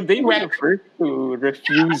first? Would they be the first to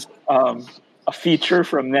refuse a feature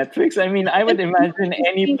from Netflix? I mean, I would imagine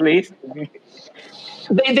any place.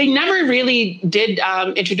 They never really did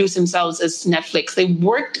introduce themselves as Netflix. They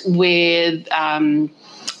worked with a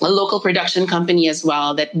local production company as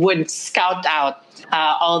well that would scout out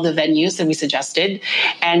all the venues that we suggested.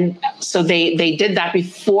 And so they did that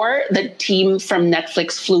before the team from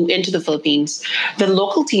Netflix flew into the Philippines. The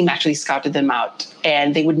local team actually scouted them out,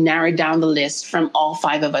 and they would narrow down the list from all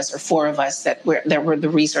 5 of us or 4 of us that were the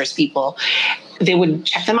resource people. They would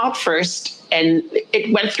check them out first, and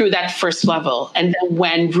it went through that first level. And then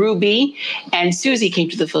when Ruby and Susie came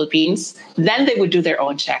to the Philippines, then they would do their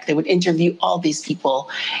own check. They would interview all these people.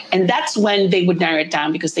 And that's when they would narrow it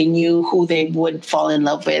down because they knew who they would fall in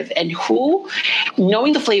love with and who,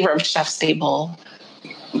 knowing the flavor of Chef's Table,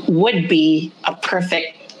 would be a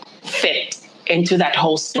perfect fit into that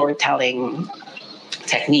whole storytelling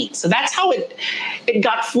technique. So that's how it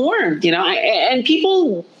got formed, and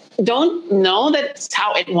people don't know that's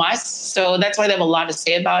how it was. So that's why they have a lot to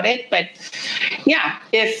say about it. But yeah,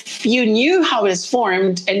 if you knew how it was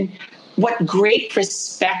formed and what great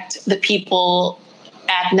respect the people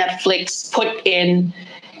at Netflix put in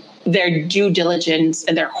their due diligence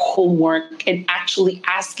and their homework and actually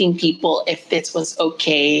asking people if this was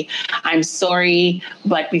okay. I'm sorry,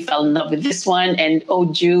 but we fell in love with this one. And oh,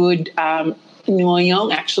 Jude,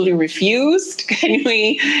 Young actually refused. Can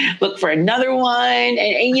we look for another one?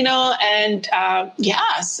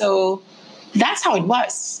 Yeah, so that's how it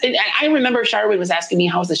was. And I remember Sharwood was asking me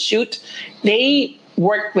how was the shoot. They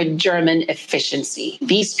worked with German efficiency.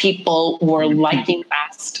 These people were lightning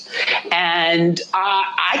fast. And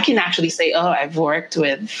I can actually say, oh, I've worked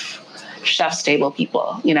with chef's table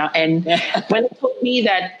people, and when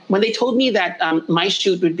they told me that my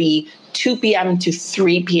shoot would be 2 p.m. to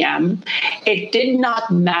 3 p.m., it did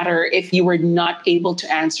not matter if you were not able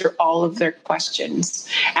to answer all of their questions.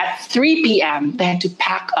 At 3 p.m., they had to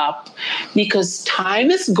pack up because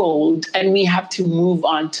time is gold and we have to move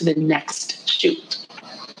on to the next shoot.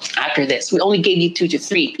 After this, we only gave you 2 to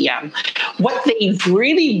 3 p.m. What they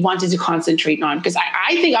really wanted to concentrate on, because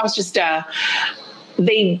I think I was just,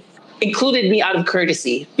 they included me out of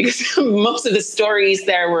courtesy because most of the stories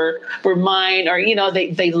there were mine, or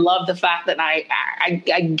they loved the fact that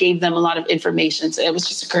I gave them a lot of information, so it was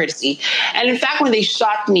just a courtesy. And in fact, when they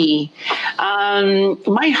shot me,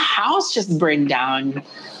 my house just burned down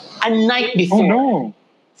a night before. Oh no.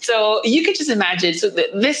 So you could just imagine. So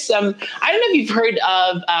this, I don't know if you've heard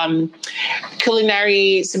of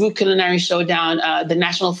Cebu Culinary Showdown, the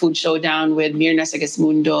National Food Showdown with Mirna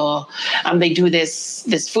Segismundo. They do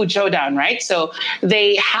this food showdown, right? So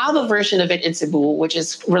they have a version of it in Cebu, which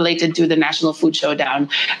is related to the National Food Showdown.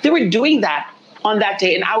 They were doing that on that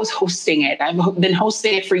day, and I was hosting it. I've been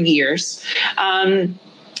hosting it for years.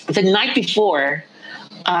 The night before,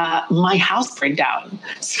 my house burned down.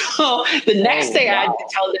 So the next day, wow.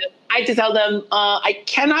 I had to tell them I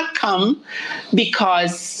cannot come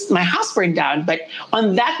because my house burned down. But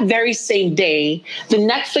on that very same day, the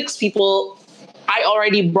Netflix people, I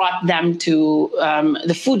already brought them to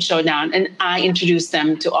the food showdown, and I introduced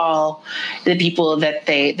them to all the people that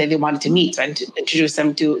they wanted to meet. So I introduced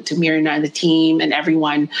them to Mirna and the team and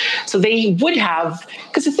everyone. So they would have,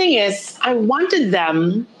 because the thing is, I wanted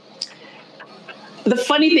them. The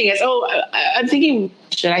funny thing is, I'm thinking,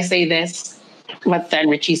 should I say this? But then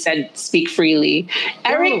Richie said, speak freely.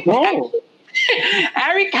 Eric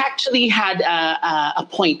actually had a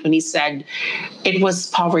point when he said it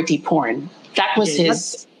was poverty porn. That was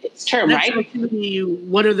his term, right?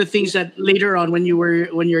 One of the things that later on when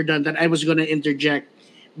you're done that I was going to interject,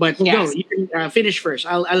 but yes. No, you can finish first.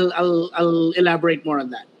 I'll elaborate more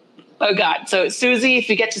on that. Oh God. So Susie, if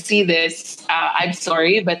you get to see this, I'm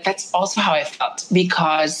sorry, but that's also how I felt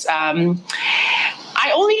because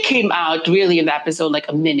I only came out really in the episode like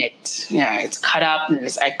a minute. Yeah, it's cut up, and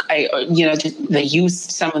they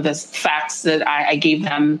used some of the facts that I gave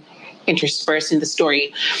them interspersed in the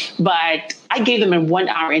story, but I gave them a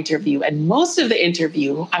 1-hour interview, and most of the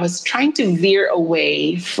interview I was trying to veer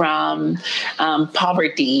away from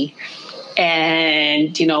poverty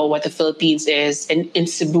and what the Philippines is, and in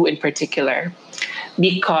Cebu in particular,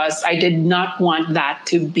 because I did not want that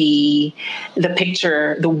to be the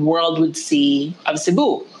picture the world would see of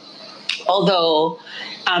Cebu. Although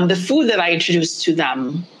the food that I introduced to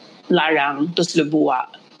them, larang, tuslubua,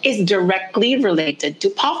 is directly related to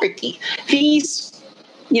poverty. These,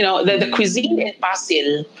 the cuisine in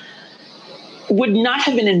Pasil would not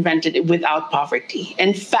have been invented without poverty.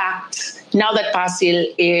 In fact, now that Pasil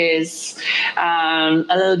is a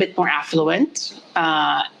little bit more affluent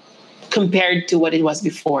compared to what it was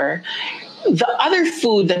before, the other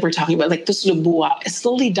food that we're talking about, like tuslubua, is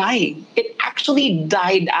slowly dying. It actually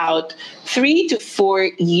died out 3 to 4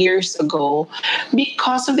 years ago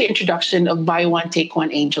because of the introduction of buy one, take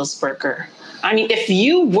one Angel's Burger. I mean, if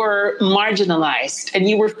you were marginalized and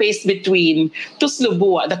you were faced between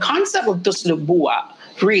tuslubua, the concept of tuslubua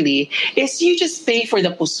really is you just pay for the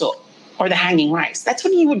puso or the hanging rice. That's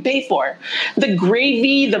what you would pay for. The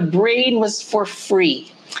gravy, the brain was for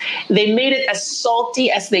free. They made it as salty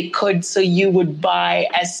as they could so you would buy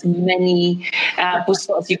as many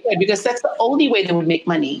puso as you could, because that's the only way they would make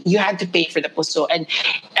money. You had to pay for the puso, and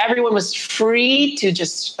everyone was free to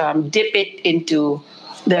just dip it into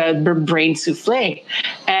the brain souffle.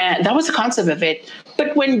 And that was the concept of it.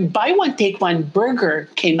 But when buy one, take one burger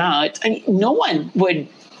came out, and no one would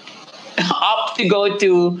opt to go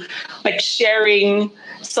to like sharing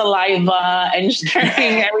saliva and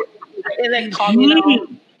sharing everything. And then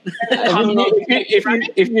I mean,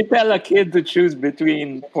 if you tell a kid to choose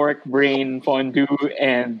between pork brain fondue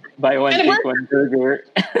and buy one And a take one burger,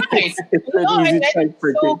 Right. it's an No, easy and choice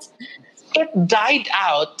for so kids. it died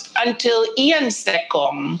out until Ian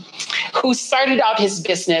Secom, who started out his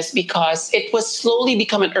business because it was slowly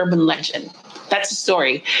become an urban legend. That's the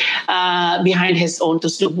story behind his own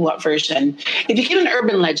Tuslubua version. It became an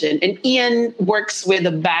urban legend, and Ian works with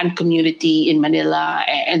the band community in Manila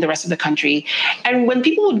and the rest of the country. And when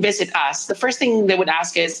people would visit us, the first thing they would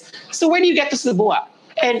ask is, "So where do you get Tuslubua?"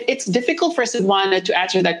 And it's difficult for Cebuana to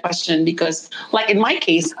answer that question because, like in my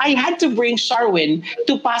case, I had to bring Sharwin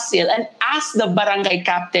to Pasil and ask the barangay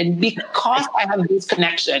captain because I have these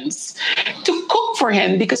connections to cook for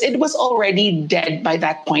him because it was already dead by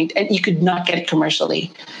that point and you could not get it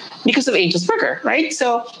commercially because of Angel's Burger, right?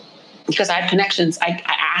 So, because I had connections, I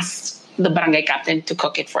asked the barangay captain to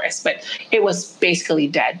cook it for us, but it was basically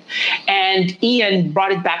dead. And Ian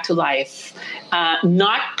brought it back to life,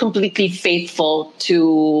 not completely faithful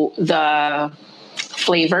to the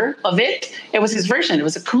flavor of it. It was his version. It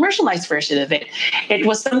was a commercialized version of it. It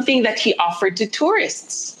was something that he offered to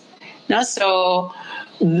tourists. No, so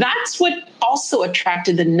that's what also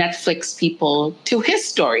attracted the Netflix people to his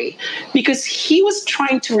story because he was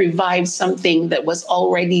trying to revive something that was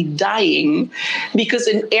already dying because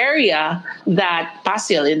an area that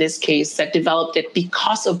Pasil, in this case, that developed it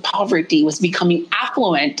because of poverty was becoming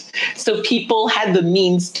affluent. So people had the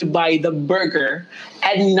means to buy the burger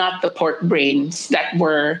and not the pork brains that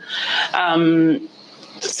were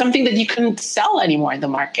something that you couldn't sell anymore in the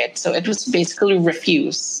market. So it was basically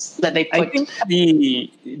refuse that they I put. think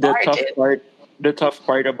the tough Started. part the tough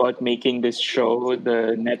part about making this show,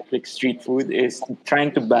 the Netflix street food, is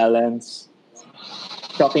trying to balance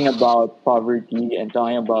talking about poverty and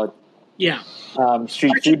talking about Yeah.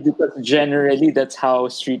 street food, because generally that's how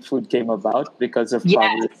street food came about, because of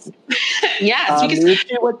poverty. Yes. Yes, because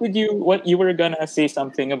Richie, what you were gonna say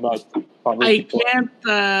something about poverty I porn? can't.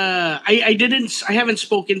 I didn't. I haven't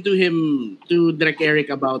spoken to him, to Direk Eric,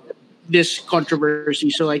 about this controversy,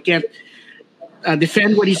 so I can't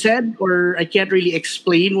defend what he said, or I can't really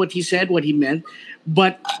explain what he said, what he meant.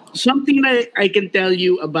 But something that I can tell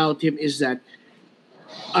you about him is that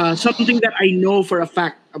something that I know for a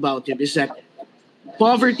fact about him is that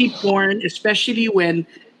poverty porn, especially when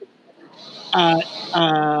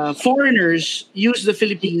foreigners use the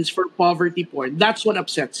Philippines for poverty porn, that's what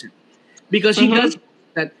upsets him because he does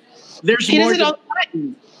that. There's he does more it all the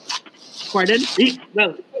time. Pardon?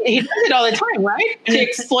 Well, He does it all the time, right? To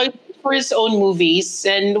exploit for his own movies.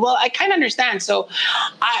 And well, I kind of understand. So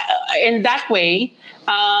in that way,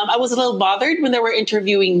 I was a little bothered when they were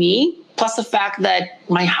interviewing me. Plus the fact that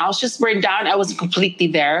my house just burned down, I wasn't completely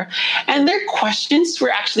there. And their questions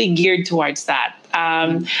were actually geared towards that.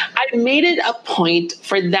 I made it a point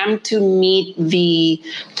for them to meet the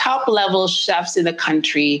top level chefs in the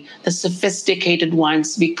country, the sophisticated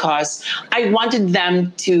ones, because I wanted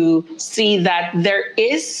them to see that there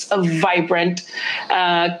is a vibrant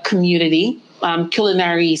community,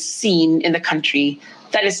 culinary scene in the country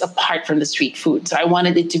that is apart from the street food. So I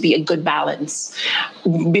wanted it to be a good balance.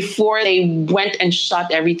 Before they went and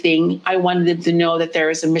shot everything, I wanted them to know that there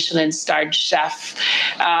is a Michelin-starred chef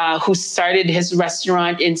who started his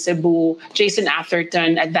restaurant in Cebu. Jason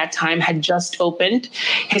Atherton at that time had just opened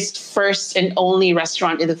his first and only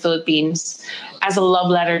restaurant in the Philippines as a love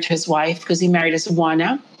letter to his wife because he married a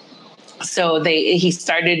Cebuana. So he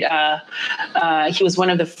started. He was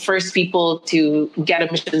one of the first people to get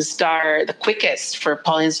a Michelin star, the quickest, for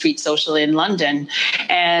Pauline Street Social in London,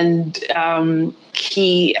 and the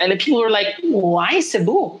people were like, "Why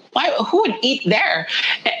Cebu? Why? Who would eat there?"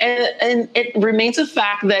 And it remains a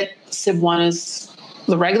fact that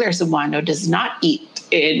the regular Cebuano, does not eat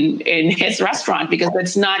in his restaurant because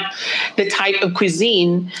that's not the type of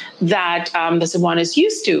cuisine that the Cebuano is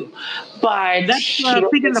used to. But that's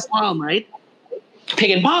pig in the palm, right?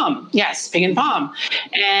 Pig and palm, yes, pig and palm.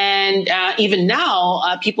 And even now,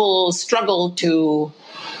 people struggle to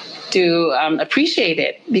appreciate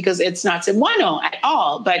it because it's not Cebuano at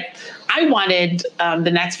all. But I wanted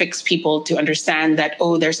the Netflix people to understand that,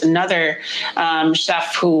 there's another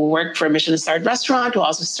chef who worked for a Michelin-starred restaurant, who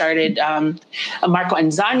also started Marco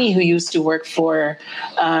Anzani, who used to work for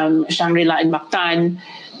Shangri-La in Mactan,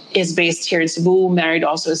 is based here in Cebu, married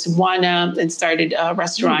also a Cebuana, and started a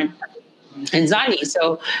restaurant in Zani.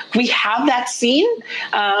 So we have that scene.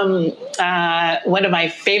 One of my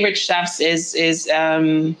favorite chefs is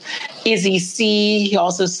Izzy C. He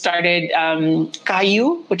also started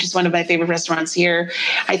Kayu, which is one of my favorite restaurants here.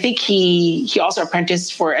 I think he also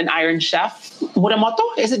apprenticed for an Iron Chef. Muramoto?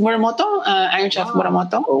 Is it Muramoto? Iron Chef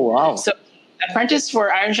Muramoto. Oh, wow. So apprenticed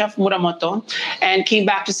for Iron Chef Muramoto and came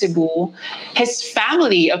back to Cebu. His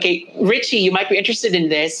family, okay, Richie, you might be interested in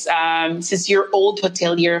this. Since you're old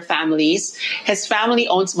hotelier families, his family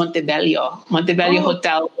owns Montebello. Montebello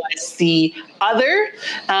Hotel was the other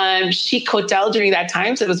chic hotel during that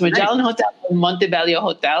time. So it was Magellan Hotel and Montebello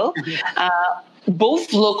Hotel.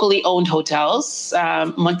 Both locally owned hotels,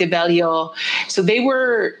 Montebello. So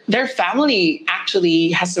their family actually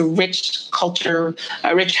has a rich culture,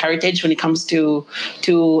 a rich heritage when it comes to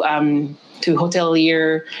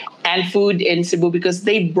hotelier and food in Cebu, because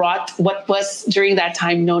they brought what was during that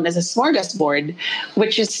time known as a smorgasbord,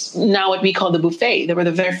 which is now what we call the buffet. They were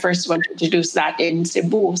the very first one to introduce that in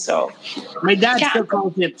Cebu. So My dad still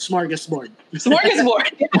calls it smorgasbord.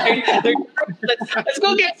 Smorgasbord. Let's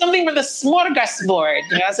go get something from the smorgasbord.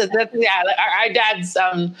 So our dads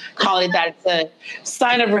call it that. It's a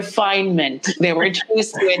sign of refinement. They were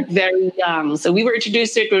introduced to it very young. So we were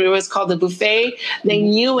introduced to it when it was called the buffet. They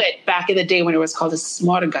knew it back in the day when it was called the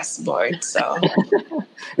smorgasbord. So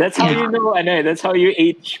That's how you know, that's how you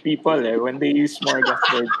age people when they use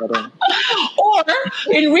smorgasbord. or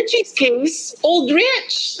in Richie's case, Old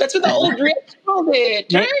Rich. That's what the Old Rich called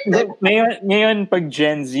it. Right? Ngayon, pag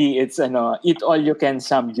Gen Z, it's eat all you can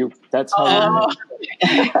samgyup. That's how you know.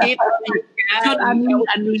 Eat all you can.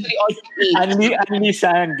 Anli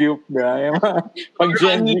samgyup, bro. Pag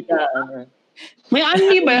Gen Z ka, May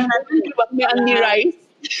anli ba? May anli rice?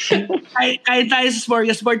 Kain tayo sa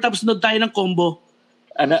smorgasbord tapos nood tayo ng combo.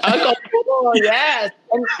 Combo, yes.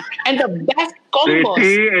 And the best combos.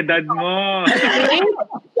 Edad mo.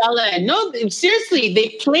 Magellan. No, seriously, they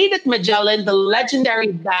played at Magellan, the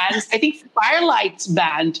legendary bands. I think Firelight's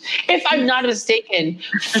band, if I'm not mistaken.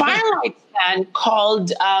 Firelight's band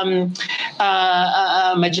called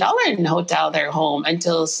Magellan Hotel their home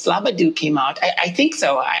until Slabadu came out. I think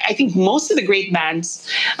so. I think most of the great bands,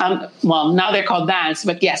 well, now they're called bands,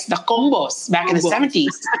 but yes, the combos back in the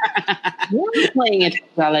 70s were playing at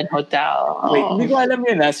Magellan Hotel. Wait, hindi ko alam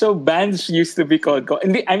yun. So bands used to be called.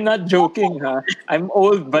 I'm not joking, ha. I'm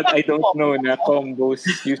old, but I don't know na combos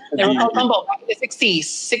used to They were be. called combo back in the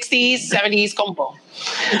 60s, 70s combo.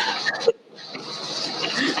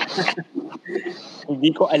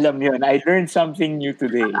 Hindi ko alam yun. I learned something new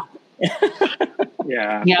today.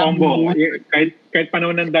 Yeah, combo. Kahit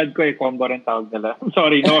panahon ng dad ko, combo rin tawag nila.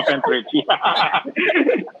 Sorry, no offense, Richie.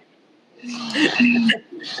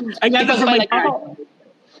 I got that from my dad.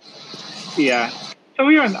 Yeah. So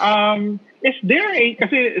yun, is there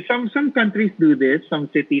kasi some countries do this, some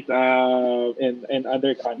cities in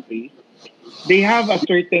other countries, they have a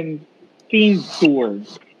certain themed tour.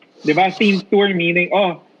 Diba? Themed tour meaning,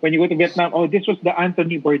 when you go to Vietnam, this was the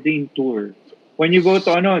Anthony Bourdain tour. When you go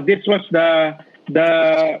to this was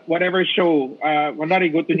the whatever show. When you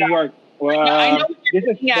go to New York, I know this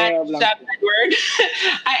is Edward.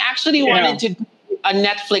 I actually wanted to do a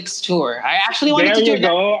Netflix tour. I actually wanted to do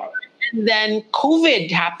go. And then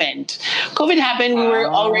COVID happened. We were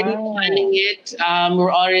already planning it. We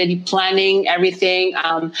were already planning everything.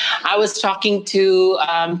 I was talking to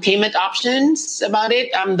payment options about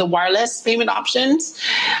it, the wireless payment options.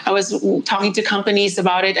 I was talking to companies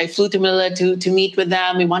about it. I flew to Manila to meet with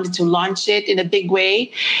them. We wanted to launch it in a big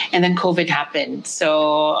way. And then COVID happened.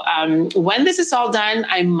 So when this is all done,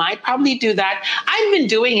 I might probably do that. I've been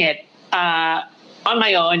doing it on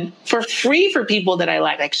my own for free for people that I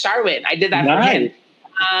like Sharwin. I did that for him.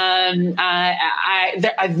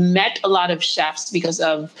 I've met a lot of chefs because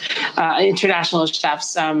of international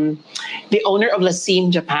chefs. The owner of La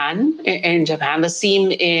Cime Japan in Japan. La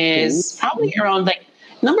Cime is probably around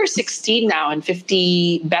number 16 now in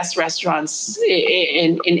 50 best restaurants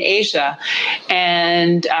in Asia.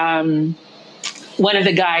 And one of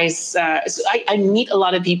the guys, so I meet a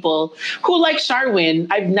lot of people who like Sharwin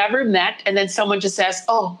I've never met, and then someone just says,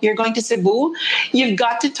 you're going to Cebu? You've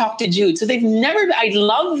got to talk to Jude. So I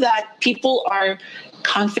love that people are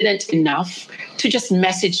confident enough to just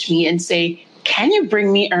message me and say, can you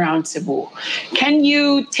bring me around Cebu? Can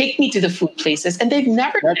you take me to the food places? And they've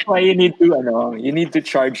never. That's why you need to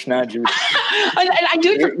charge na, Jude. And I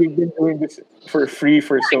do it You've been doing this for free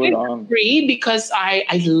for so long. Free because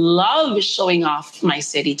I love showing off my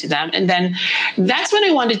city to them. And then that's when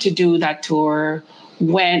I wanted to do that tour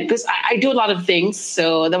because I do a lot of things.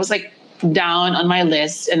 So that was down on my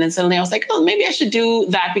list, and then suddenly I was like, maybe I should do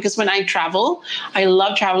that, because when I travel, I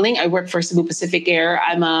love traveling. I work for Cebu Pacific Air.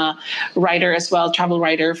 I'm a writer as well, travel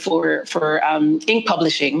writer for Ink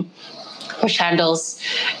Publishing, which handles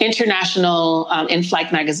international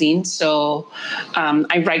in-flight magazines. So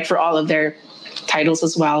I write for all of their titles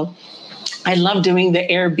as well. I love doing the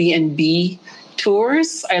Airbnb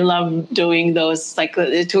tours. I love doing those, like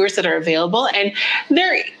the tours that are available. And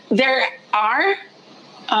there are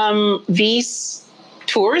these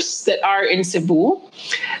tours that are in Cebu.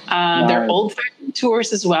 They're old-fashioned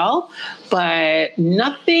tours as well, but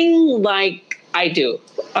nothing like I do.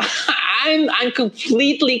 I'm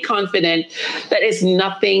completely confident that it's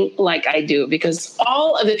nothing like I do, because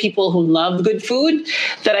all of the people who love good food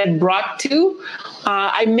that I brought to,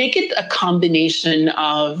 I make it a combination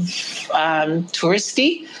of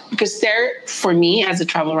touristy, because for me as a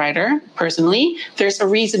travel writer, personally, there's a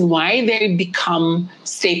reason why they become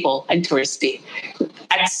staple and touristy.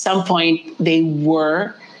 At some point, they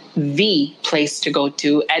were the place to go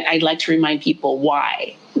to, and I'd like to remind people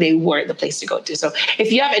why they were the place to go to. So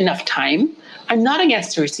if you have enough time, I'm not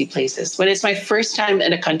against touristy places. When it's my first time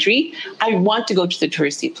in a country, I want to go to the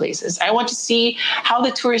touristy places. I want to see how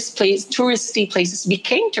the touristy places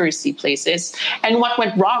became touristy places, and what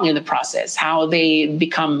went wrong in the process, how they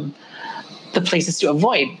become the places to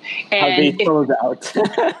avoid. And how they sold out.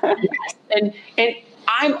 and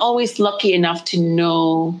I'm always lucky enough to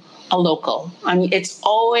know a local. I mean, it's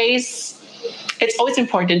always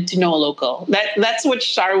important to know a local. That's what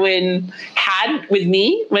Sharwin had with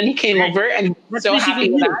me when he came over, and I'm so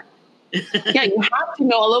happy with that. Yeah, you have to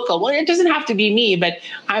know a local. Well, it doesn't have to be me, but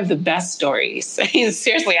I have the best stories.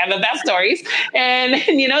 Seriously, I have the best stories, and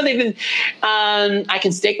they've been. I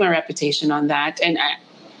can stake my reputation on that, and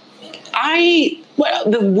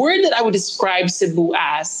the word that I would describe Cebu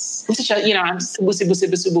as, I'm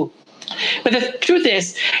Cebu. But the truth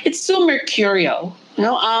is, it's so mercurial.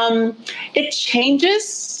 It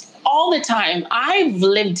changes all the time. I've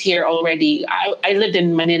lived here already. I lived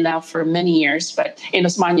in Manila for many years, but in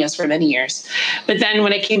Osmanias for many years. But then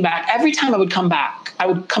when I came back, every time I would come back, I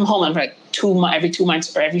would come home like every 2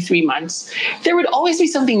 months or every 3 months. There would always be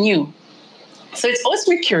something new. So it's always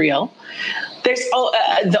mercurial. There's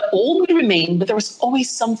the old would remain, but there was always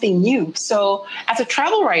something new. So as a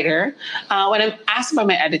travel writer, when I'm asked by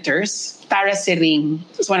my editors, Tara Sering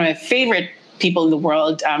is one of my favorite people in the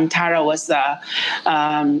world. Tara was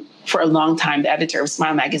for a long time the editor of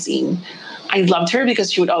Smile Magazine. I loved her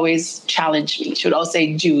because she would always challenge me. She would always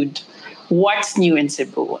say, Jude, what's new in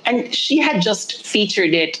Cebu? And she had just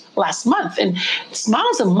featured it last month. And Smile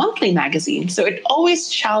is a monthly magazine, so it always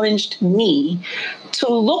challenged me to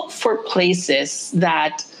look for places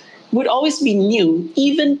that would always be new,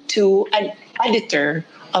 even to an editor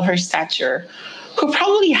of her stature, who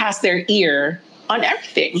probably has their ear on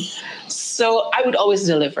everything. So I would always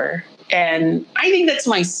deliver. And I think that's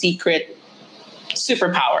my secret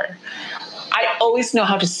superpower. I always know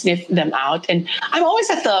how to sniff them out. And I'm always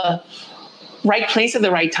at the right place at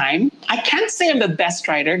the right time. I can't say I'm the best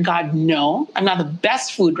writer. God, no. I'm not the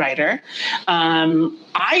best food writer.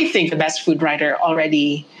 I think the best food writer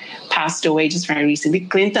already passed away just very recently.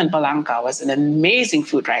 Clinton Palanca was an amazing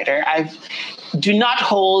food writer. I do not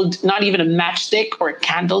hold not even a matchstick or a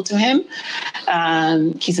candle to him.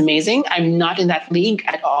 He's amazing. I'm not in that league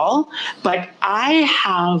at all, but I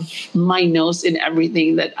have my nose in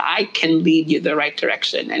everything that I can lead you the right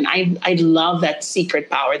direction. And I love that secret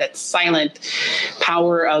power, that silent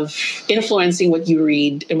power of influencing what you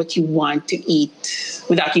read and what you want to eat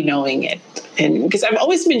without you knowing it. And because I've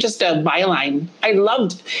always been just a byline. I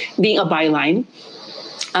loved being a byline.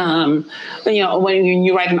 When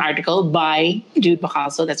you write an article by Jude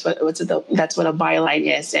Bacalso, that's what a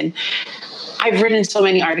byline is. And I've written so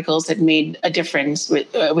many articles that made a difference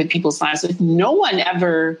with people's lives. But no one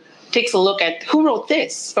ever takes a look at who wrote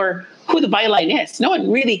this or who the byline is. No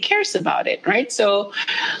one really cares about it, right? So,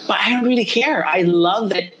 but I don't really care. I love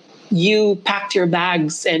that you packed your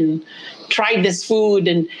bags and tried this food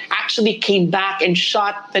and actually came back and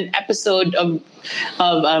shot an episode of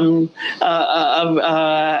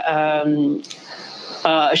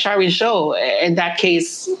Sharwin's show. In that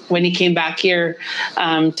case, when he came back here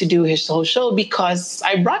to do his whole show, because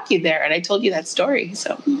I brought you there and I told you that story.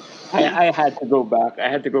 So I had to go back. I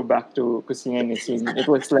had to go back to Kusina Nissin. It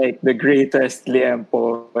was like the greatest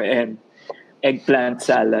liempo and eggplant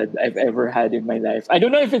salad I've ever had in my life. I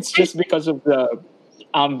don't know if it's just because of the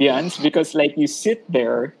ambience, because like you sit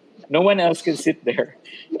there, no one else can sit there,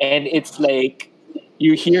 and it's like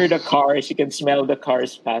you hear the cars, you can smell the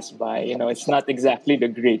cars pass by. It's not exactly the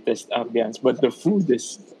greatest ambience, but the food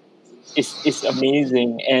is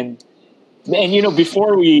amazing. And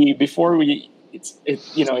before we before we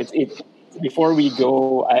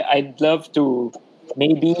go, I'd love to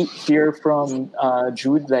maybe hear from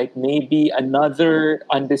Jude, like maybe another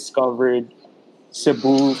undiscovered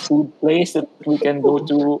Cebu food place that we can go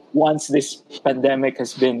to once this pandemic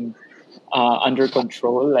has been under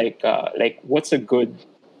control. Like what's a good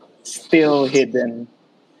still hidden.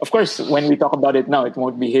 Of course, when we talk about it now, it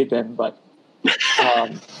won't be hidden. But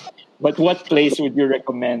what place would you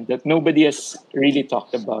recommend that nobody has really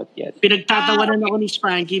talked about yet? Pinagtatawanan ako ni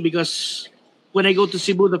Spanky because when I go to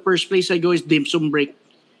Cebu, the first place I go is Dim Sum Break.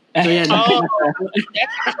 So yeah, Oh,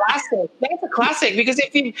 that's a classic. That's a classic because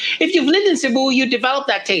if you've lived in Cebu, you develop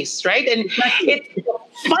that taste, right? And the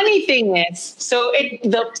funny thing is,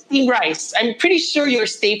 the steamed rice. I'm pretty sure your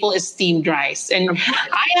staple is steamed rice, and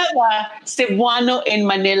I have a Cebuano in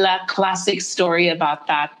Manila classic story about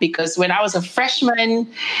that because when I was a freshman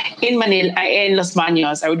in Manila, in Los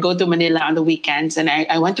Baños, I would go to Manila on the weekends, and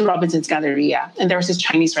I went to Robinson's Galleria, and there was this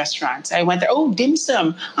Chinese restaurant. So I went there. Oh, dim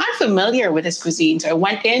sum! I'm familiar with this cuisine, so I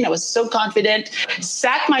went in. I was so confident,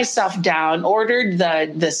 sat myself down, ordered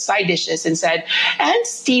the side dishes, and said, "And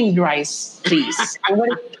steamed rice, please." And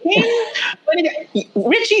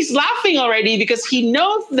Richie's laughing already because he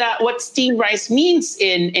knows that what steamed rice means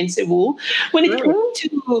in Cebu. When it came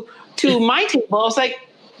to my table, I was like,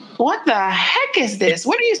 what the heck is this?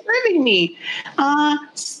 What are you serving me?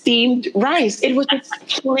 Steamed rice. It was just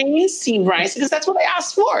plain steamed rice because that's what I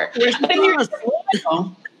asked for.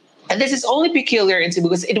 And this is only peculiar in Cebu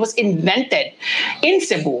because it was invented in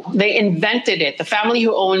Cebu. They invented it. The family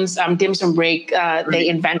who owns Dim Sum Break, they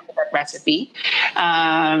invented that recipe.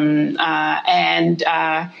 And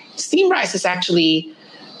steamed rice is actually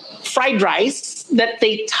fried rice that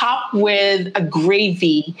they top with a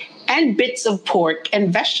gravy and bits of pork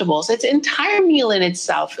and vegetables. It's an entire meal in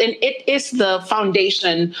itself. And it is the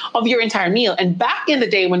foundation of your entire meal. And back in the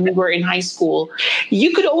day when we were in high school,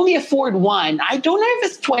 you could only afford one. I don't know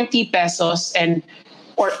if it's 20 pesos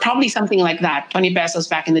or probably something like that, 20 pesos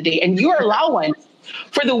back in the day. And your allowance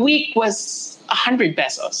for the week was 100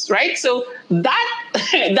 pesos, right? So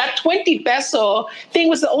that 20 peso thing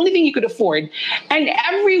was the only thing you could afford. And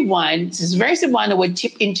everyone, this is very Cebuano, would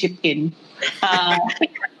chip in.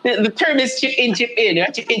 The term is chip in,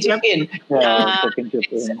 right? Chip in.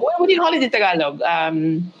 What do you call it in Tagalog?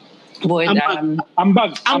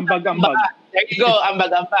 Ambag. There you go,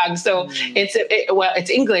 ambag. So it's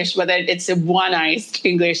English, but then it's Cebuanized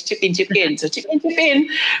English, chip in. So chip in.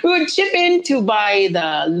 We would chip in to buy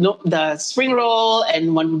the spring roll,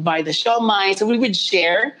 and one would buy the siomai. So we would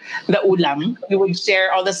share the ulam. We would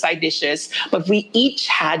share all the side dishes, but we each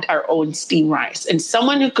had our own steamed rice. And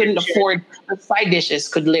someone who couldn't afford the side dishes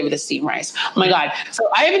could live with the steamed rice. Oh my God! So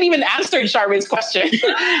I haven't even answered Charmin's question.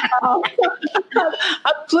 A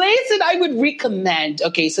place that I would recommend.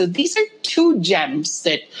 Okay, so these are two gems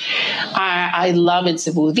that I love in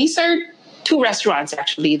Cebu. These are two restaurants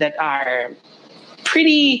actually that are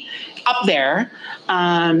pretty up there.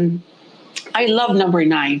 I love Number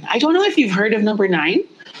 9. I don't know if you've heard of Number 9.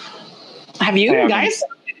 Have you guys?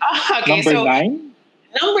 Okay, Number 9?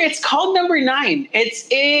 It's called Number 9. It's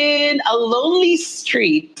in a lonely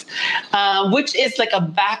street, which is like a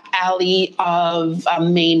back alley of a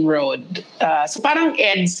main road. So parang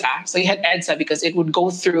EDSA. So you had EDSA because it would go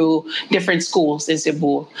through different schools in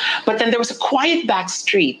Cebu. But then there was a quiet back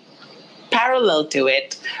street parallel to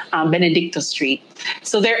it, Benedicto Street.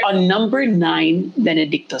 So they're on Number 9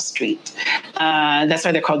 Benedicto Street. That's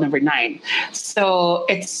why they're called Number 9. So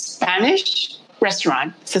it's Spanish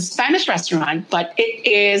restaurant. It's a Spanish restaurant, but it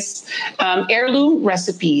is heirloom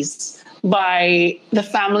recipes by the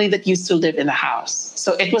family that used to live in the house.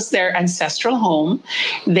 So it was their ancestral home.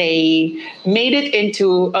 They made it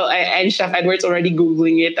into, and Chef Edward's already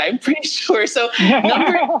Googling it, I'm pretty sure. So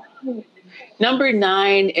Number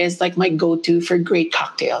 9 is like my go-to for great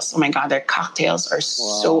cocktails. Oh my God, their cocktails are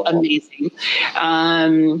so amazing.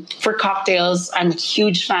 For cocktails, I'm a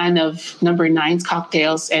huge fan of Number 9's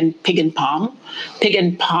cocktails and Pig and Palm. Pig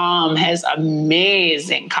and Palm has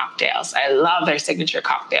amazing cocktails. I love their signature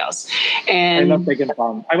cocktails. And I love Pig and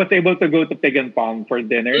Palm. I was able to go to Pig and Palm for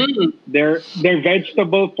dinner. Their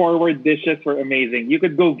vegetable-forward dishes were amazing. You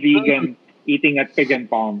could go vegan eating at Pig and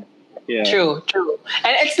Palm. Yeah. True.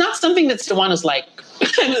 And it's not something that Cebuanos like.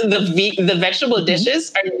 the vegetable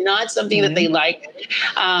dishes are not something that they like.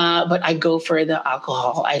 But I go for the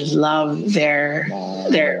alcohol. I love their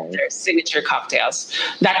signature cocktails.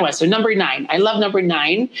 That one. So Number 9. I love Number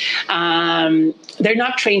 9. They're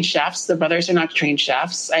not trained chefs. The brothers are not trained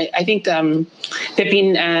chefs. I think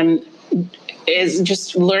Pepin is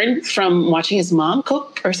just learned from watching his mom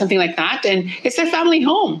cook or something like that. And it's their family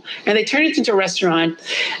home. And they turned it into a restaurant.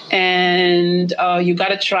 And you got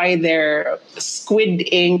to try their squid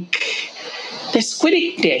ink. They squid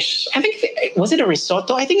ink dish. I think, was it a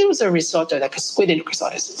risotto? I think it was a risotto, like a squid ink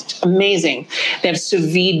risotto. It's amazing. They have sous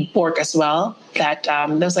vide pork as well. That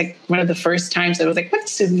was like one of the first times that I was like,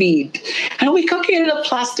 what's sous vide? And we cook it in a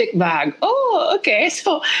plastic bag. Oh, okay.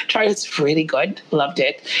 So tried it. It's really good. Loved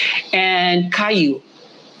it. And Caillou.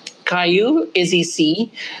 Caillou, Izzy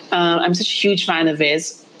C. I'm such a huge fan of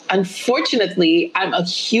his. Unfortunately, I'm a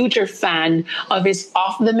huger fan of his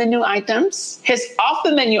off-the-menu items. His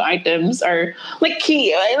off-the-menu items are like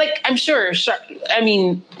key. Like I'm sure,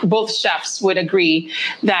 both chefs would agree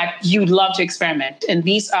that you'd love to experiment. And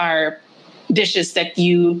these are dishes that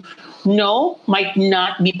you know might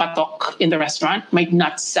not be patok in the restaurant, might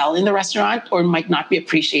not sell in the restaurant, or might not be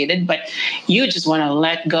appreciated, but you just want to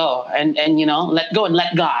let go and let go and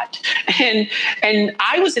let God. And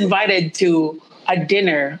I was invited to a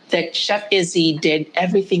dinner that Chef Izzy did.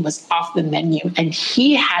 Everything was off the menu. And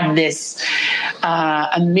he had this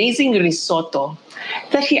amazing risotto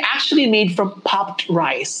that he actually made from popped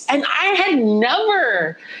rice. And I had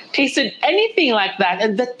never tasted anything like that.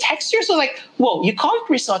 And the textures were like, whoa, you call it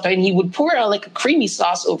risotto, and he would pour like a creamy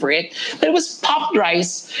sauce over it. But it was popped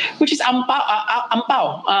rice, which is ampao.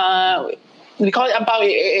 We call it ampao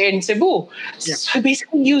in Cebu. Yeah. So he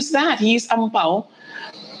basically used that. He used ampao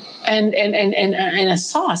and a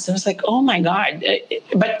sauce. I was like, oh my God.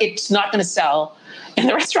 But it's not going to sell in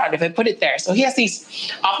the restaurant if I put it there. So he has these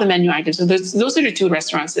off the menu items. So those are the two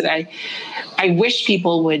restaurants that I wish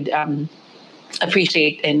people would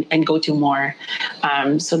appreciate and go to more,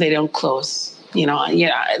 so they don't close.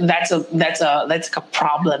 That's a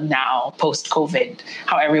problem now post COVID,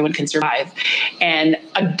 how everyone can survive. And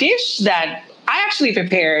a dish that I actually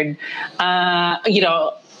prepared,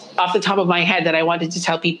 off the top of my head, that I wanted to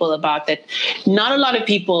tell people about, that not a lot of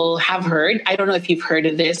people have heard. I don't know if you've heard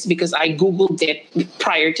of this, because I Googled it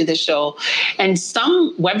prior to the show. And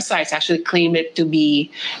some websites actually claim it to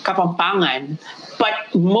be Kapampangan. But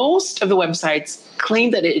most of the websites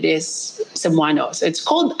claim that it is Cebuano. So it's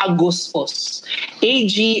called Agos-os.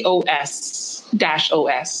 AGOS-OS.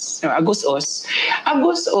 Agos-os.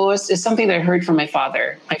 Agos-os is something that I heard from my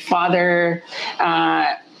father. My father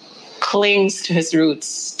clings to his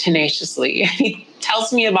roots tenaciously. He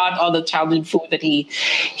tells me about all the childhood food that he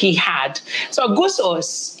had. So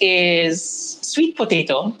agos-os is sweet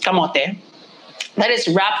potato, kamote, that is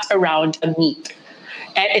wrapped around a meat,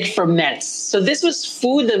 and it ferments. So this was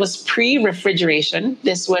food that was pre-refrigeration.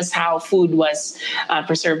 This was how food was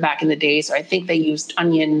preserved back in the day. So I think they used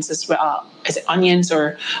onions as well. Is it onions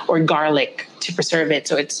or garlic to preserve it?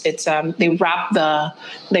 So it's they wrap the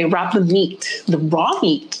meat, the raw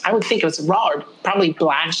meat. I would think it was raw or probably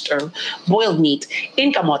blanched or boiled meat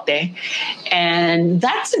in kamote, and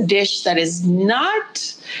that's a dish that is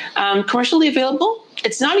not commercially available.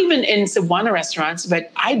 It's not even in Cebuano restaurants,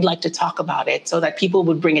 but I'd like to talk about it so that people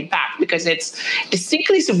would bring it back, because it's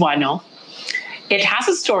distinctly Cebuano. It has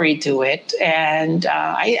a story to it, and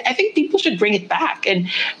I think people should bring it back. And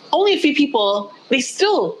only a few people,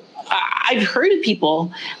 I've heard of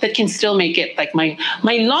people that can still make it. Like my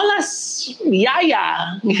lola's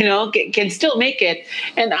yaya, can still make it.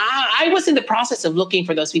 And I was in the process of looking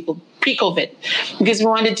for those people pre-COVID, because we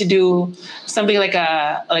wanted to do something like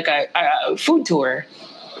a food tour.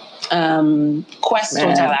 Quest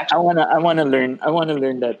Hotel, actually. I wanna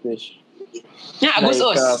learn that dish. Yeah,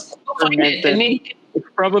 agos-os. It's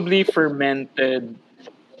probably fermented.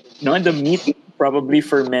 No, and the meat probably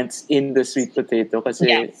ferments in the sweet potato, because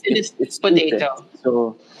it's potato.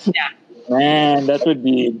 So yeah, man, that would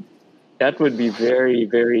be very,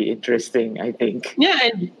 very interesting, I think. Yeah,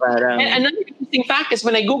 and another interesting fact is,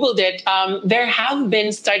 when I Googled it, there have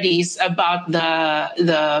been studies about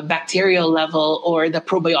the bacterial level or the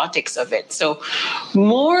probiotics of it. So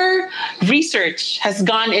more research has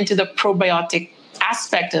gone into the probiotic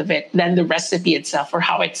aspect of it than the recipe itself or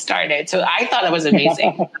how it started. So I thought that was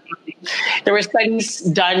amazing. There were studies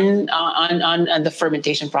done on the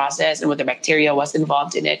fermentation process and what the bacteria was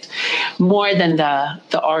involved in it, more than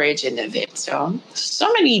the origin of it. So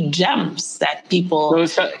many gems that people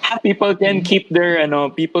people can keep their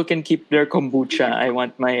kombucha. I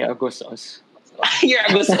want my agos-os. Your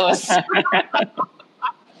agos-os.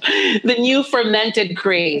 The new fermented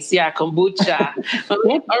craze, kombucha,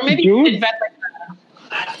 or maybe invent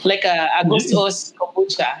like a agos-os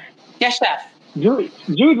kombucha. Yeah, chef. Jude,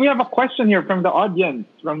 we have a question here from the audience,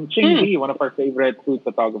 from Ching Lee, one of our favorite food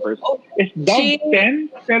photographers. Is Dove 10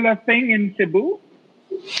 still a thing in Cebu?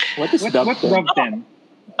 What's Dove 10?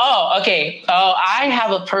 Oh, okay. Oh, I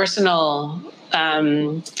have a personal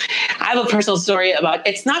story about,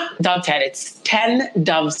 it's not Dove 10, it's 10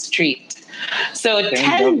 Dove Street. So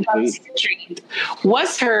 10 Dove Street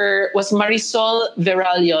was Marisol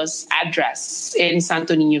Veralio's address in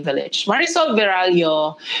Santo Niño Village. Marisol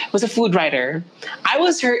Veralio was a food writer. I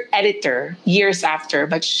was her editor years after,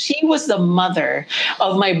 but she was the mother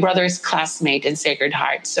of my brother's classmate in Sacred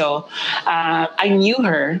Heart. So I knew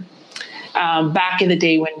her back in the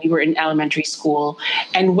day when we were in elementary school.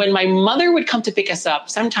 And when my mother would come to pick us up,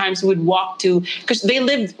 sometimes we would walk to, because they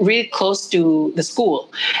lived really close to the school.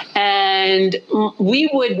 And we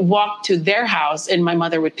would walk to their house and my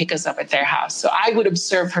mother would pick us up at their house. So I would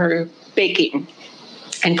observe her baking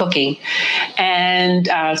and cooking. And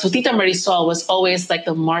so Tita Marisol was always like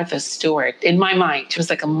the Martha Stewart in my mind. She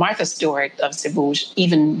was like a Martha Stewart of Cebu,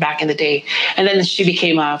 even back in the day. And then she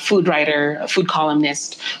became a food writer, a food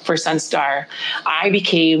columnist for Sunstar. I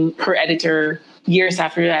became her editor years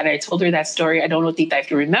after that. I told her that story. I don't know, Tita,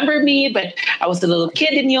 if you remember me, but I was a little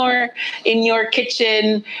kid in your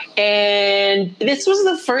kitchen. And this was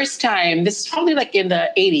the first time, this is probably like in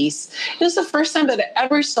the 80s, it was the first time that I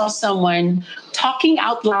ever saw someone talking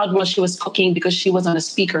out loud while she was cooking because she was on a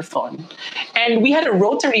speakerphone. And we had a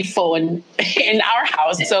rotary phone in our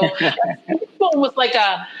house. So the phone was like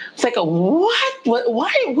what?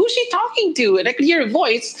 Why? Who's she talking to? And I could hear a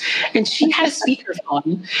voice. And she had a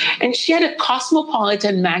speakerphone. And she had a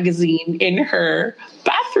Cosmopolitan magazine in her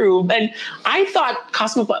bathroom. And I thought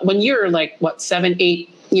Cosmopolitan, when you're like, 7, 8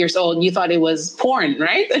 years old, you thought it was porn,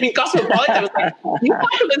 right? I mean, Cosmopolitan was like, you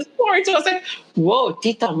thought it was porn. So I was like, whoa,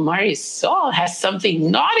 Tita Marisol has something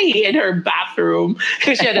naughty in her bathroom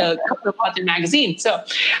because she had a Cosmopolitan magazine. So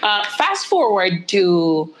fast forward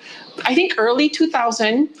to, I think, early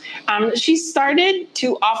 2000, she started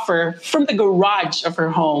to offer from the garage of her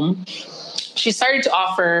home. She started to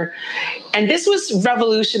offer, and this was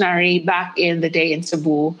revolutionary back in the day in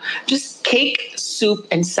Cebu, just cake, soup,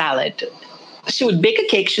 and salad. She would bake a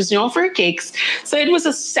cake. She was known for her cakes. So it was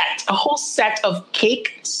a whole set of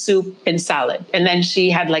cake, soup, and salad. And then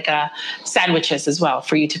she had like sandwiches as well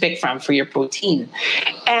for you to pick from for your protein.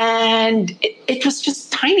 And it was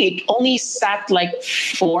just tiny. It only sat like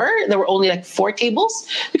 4. There were only like 4 tables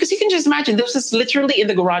because you can just imagine this was literally in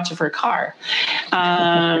the garage of her car.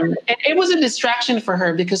 And it was a distraction for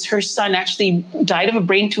her because her son actually died of a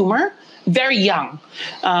brain tumor. Very young.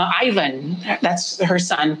 Ivan, that's her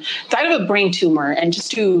son, died of a brain tumor. And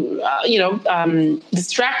just to,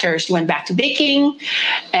 distract her, she went back to baking.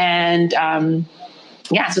 And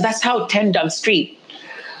so that's how 10 Dove Street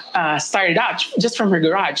started out, just from her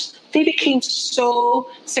garage. They became so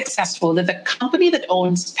successful that the company that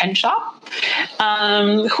owns Pen Shop,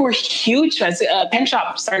 who are huge, Pen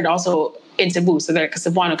Shop started also in Cebu, so they're like a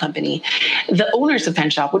Cebuano company. The owners of Pen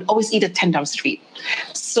Shop would always eat at 10 Dove Street.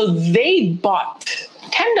 So they bought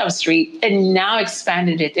 10 Dove Street and now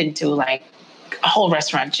expanded it into like a whole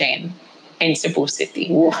restaurant chain in Cebu City.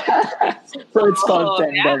 So it's called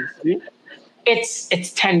 10 Dove Street?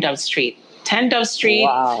 It's 10 Dove Street. 10 Dove Street.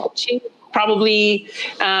 Wow. Probably,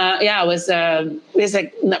 it's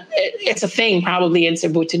a thing probably in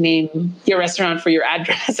Cebu to name your restaurant for your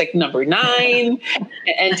address, like number 9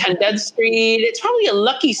 and 10 Dove Street. It's probably a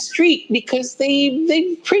lucky street because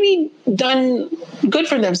they've pretty done good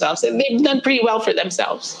for themselves. They've done pretty well for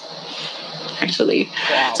themselves, actually.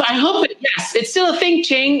 Wow. So I hope it's still a thing,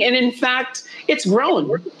 Ching. And in fact, it's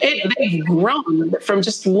grown. They've grown from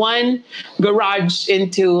just one garage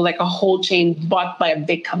into like a whole chain bought by a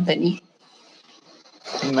big company.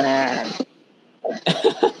 Man,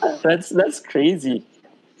 that's crazy.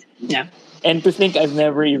 Yeah. And to think I've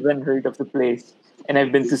never even heard of the place, and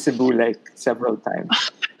I've been to Cebu like several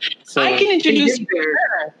times. So I can introduce you to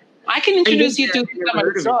her. I can introduce you to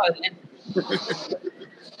Marisol.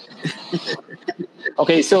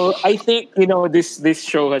 Okay, so I think this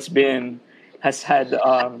show has had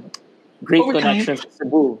great connections to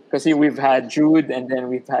Cebu because we've had Jude and then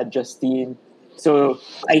we've had Justine. So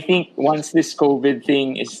I think once this COVID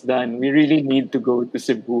thing is done, we really need to go to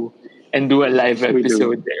Cebu and do a live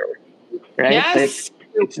episode there, right? Yes.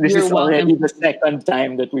 This is already the second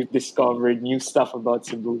time that we've discovered new stuff about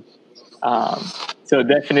Cebu. So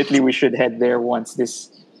definitely we should head there once this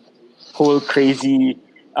whole crazy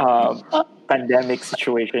pandemic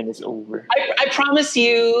situation is over. I promise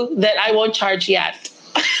you that I won't charge yet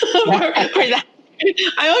for that.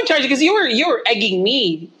 I won't charge you because you were egging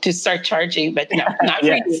me to start charging, but no, not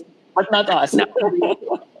for you. But not us. Not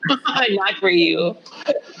for you.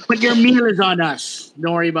 But your meal is on us.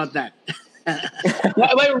 Don't worry about that.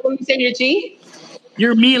 What you saying, Richie?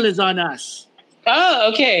 Your meal is on us.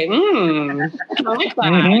 Oh, okay. I like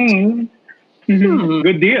that.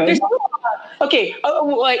 Good deal. Okay,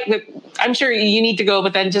 I'm sure you need to go,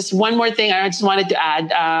 but then just one more thing I just wanted to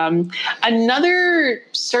add. Another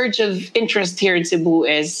surge of interest here in Cebu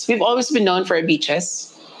is we've always been known for our beaches.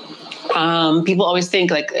 People always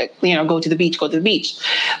think go to the beach, go to the beach.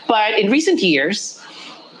 But in recent years,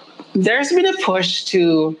 there's been a push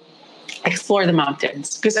to explore the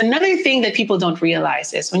mountains. Because another thing that people don't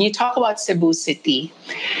realize is when you talk about Cebu City,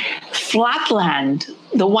 flatland,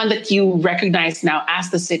 the one that you recognize now as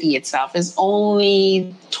the city itself, is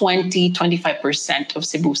only 25% of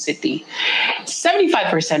Cebu City.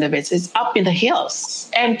 75% of it is up in the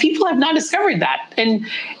hills. And people have not discovered that. And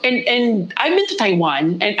I've been to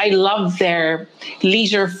Taiwan and I love their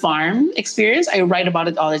leisure farm experience. I write about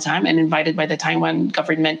it all the time and invited by the Taiwan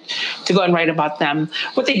government to go and write about them.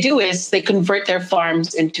 What they do is they convert their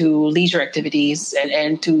farms into leisure activities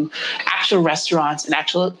and to actual restaurants and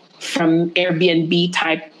actual from Airbnb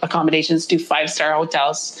type accommodations to 5-star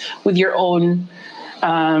hotels with your own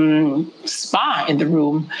spa in the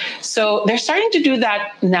room. So they're starting to do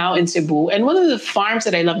that now in Cebu. And one of the farms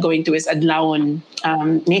that I love going to is Adlaon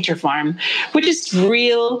Nature Farm, which is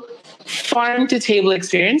real farm to table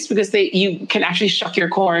experience because you can actually shuck your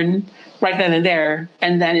corn right then and there.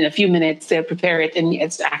 And then in a few minutes, they'll prepare it and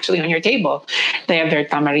it's actually on your table. They have their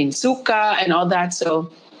tamarind suka and all that.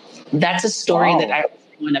 So that's a story that I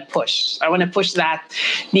want to push. I want to push that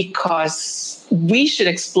because we should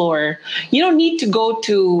explore. You don't need to go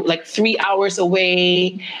to 3 hours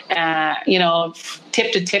away,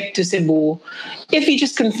 tip to tip to Cebu. If you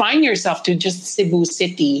just confine yourself to just Cebu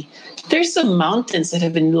City, there's some mountains that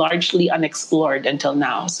have been largely unexplored until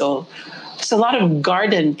now. So there's a lot of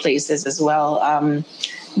garden places as well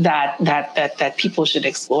that people should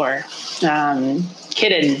explore.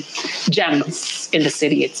 Hidden gems in the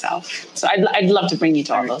city itself. So I'd love to bring you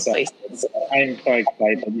to all those places. I'm so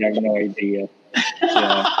excited. You have no idea.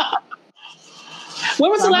 Yeah. When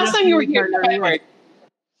was the last time you were here?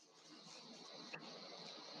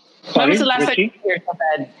 When was the last time you were here?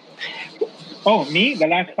 Oh, me? The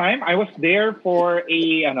last time I was there for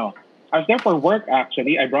I was there for work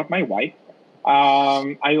actually. I brought my wife.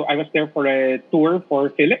 I was there for a tour for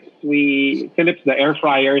Philips. Philips, the air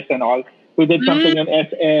fryers and all. We did something in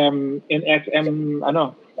SM,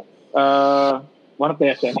 one of the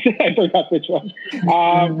SMs. I forgot which one.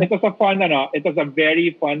 It was a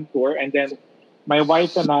very fun tour. And then my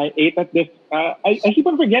wife and I ate at this, I keep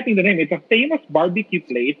on forgetting the name. It's a famous barbecue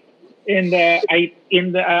place in the IT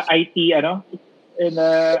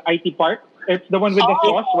park. It's the one with the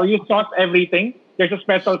sauce where you sauce everything. There's a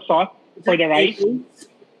special sauce for the rice.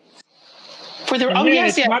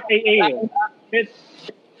 Yes. It's not AA.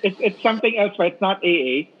 It's something else, but it's not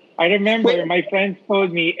AA. I remember my friends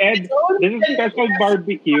told me, Ed, this is special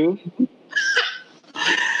barbecue.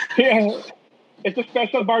 Yeah, it's a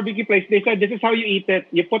special barbecue place. They said this is how you eat it.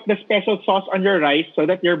 You put the special sauce on your rice so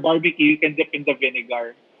that your barbecue you can dip in the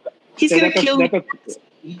vinegar. He's going to kill me.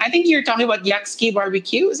 I think you're talking about Yatski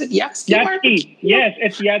Barbecue. Is it Yatski Barbecue? Yes,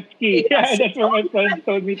 it's Yatski. Yeah, that's where my friend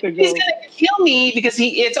told me to go. He's going to kill me because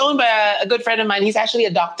it's owned by a good friend of mine. He's actually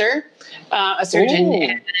a doctor, a surgeon.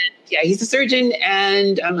 And, he's a surgeon,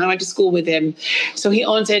 and I went to school with him. So he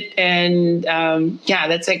owns it, and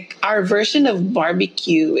that's our version of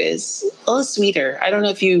barbecue is a little sweeter. I don't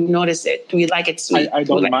know if you notice it. We like it sweet. I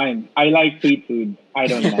don't mind. I like sweet food. I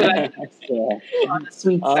don't mind. On the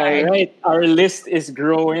sweet side. All right, our list is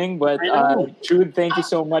growing, but Jude, thank you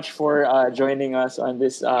so much for joining us on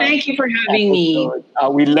this. Thank you for having me.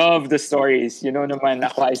 We love the stories. You know, naman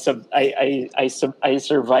ako, I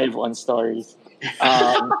survive on stories.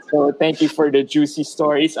 So thank you for the juicy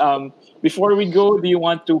stories. Before we go, do you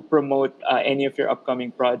want to promote any of your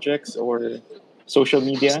upcoming projects or social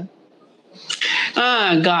media?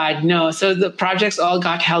 God, no. So the projects all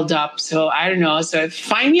got held up. So I don't know. So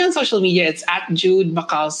find me on social media. It's at Jude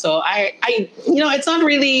Bacalso. I it's not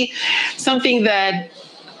really something that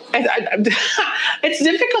it's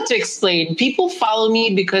difficult to explain. People follow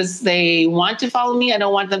me because they want to follow me. I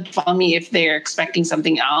don't want them to follow me if they're expecting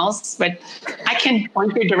something else. But I can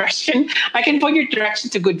point your direction. I can point your direction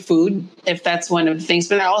to good food if that's one of the things.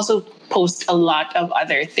 But I also post a lot of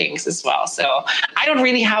other things as well. So I don't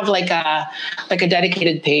really have like a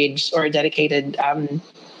dedicated page or a dedicated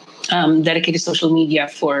social media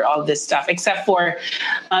for all this stuff, except for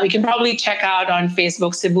you can probably check out on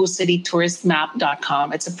Facebook,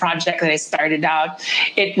 CebuCityTouristMap.com. It's a project that I started out.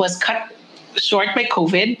 It was cut short by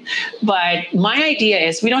COVID, but my idea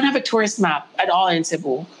is we don't have a tourist map at all in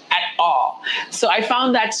Cebu, at all. So I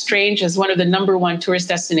found that strange as one of the number one tourist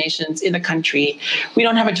destinations in the country. We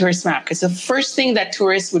don't have a tourist map because the first thing that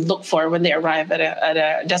tourists would look for when they arrive at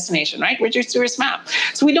a destination, right? Where's your tourist map?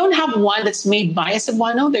 So we don't have one that's made by a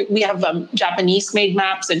Cebuano. We have Japanese made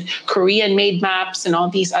maps and Korean made maps and all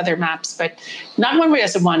these other maps, but not one by a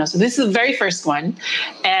Cebuano. So this is the very first one.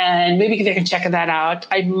 And maybe they can check that out.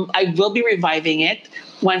 I will be reviving it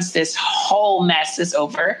once this whole mess is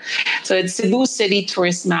over. So it's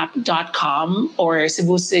cebucitytouristmap.com or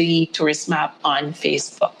Cebu City Tourist Map on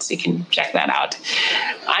Facebook. So you can check that out.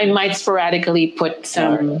 I might sporadically put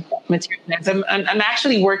some material. I'm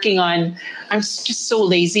actually working on, I'm just so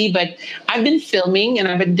lazy, but I've been filming and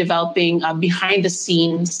I've been developing behind the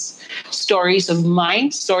scenes stories of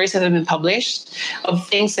mine, stories that have been published of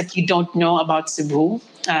things that you don't know about Cebu.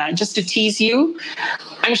 Just to tease you,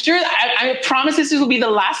 I'm sure I promise this will be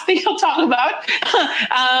the last thing I'll talk about.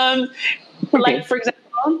 Like, for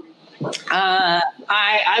example, my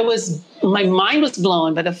mind was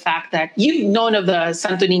blown by the fact that you've known of the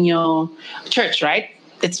Santo Niño Church, right?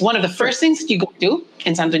 It's one of the first things that you go to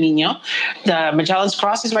in Santo Niño. The Magellan's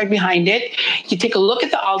Cross is right behind it. You take a look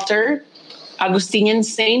at the altar. Augustinian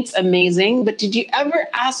saints, amazing. But did you ever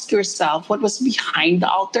ask yourself what was behind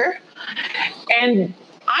the altar? And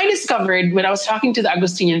I discovered when I was talking to the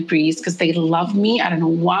Augustinian priests, because they love me, I don't know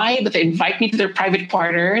why, but they invite me to their private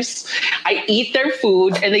quarters. I eat their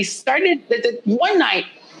food, and they started one night,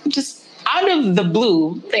 just out of the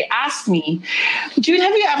blue, they asked me, Jude,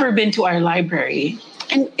 have you ever been to our library?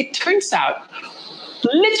 And it turns out,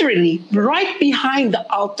 literally right behind the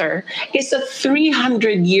altar is a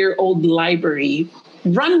 300-year-old library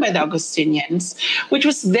run by the Augustinians, which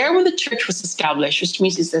was there when the church was established, which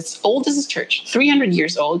means it's as old as the church, 300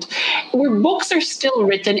 years old, where books are still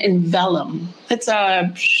written in vellum. It's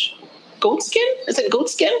a goat skin? Is it goat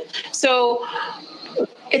skin? So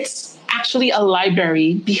it's actually a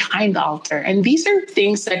library behind the altar. And these are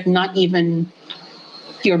things that not even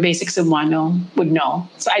your basic Cebuano would know.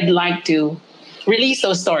 So I'd like to release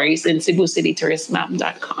those stories in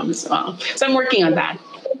cebucitytouristmap.com as well. So I'm working on that.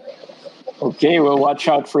 Okay, well, watch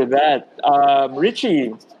out for that.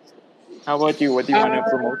 Richie, how about you? What do you want to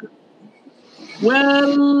promote?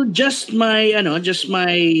 Well, just my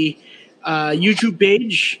YouTube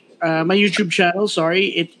page, my YouTube channel. Sorry,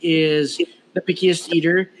 it is The Pickiest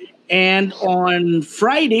Eater. And on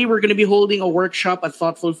Friday, we're going to be holding a workshop at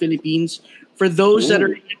Thoughtful Philippines for those that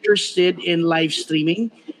are interested in live streaming.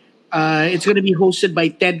 It's going to be hosted by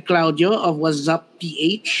Ted Claudio of What's Up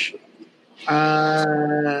PH.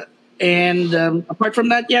 And apart from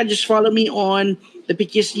that, just follow me on The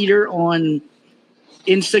Pickiest Eater on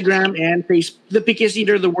Instagram and Facebook. The Pickiest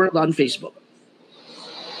Eater the World on Facebook.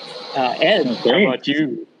 Ed, how about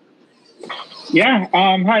you? Yeah,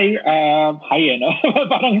 hi. Hi,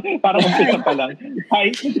 parang umpisa pa lang.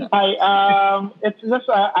 Hi. It's just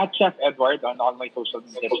at Chef Edward on all my social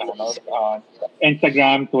media channels,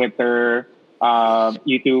 Instagram, Twitter,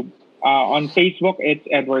 YouTube. On Facebook, it's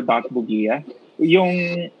edward.bugia.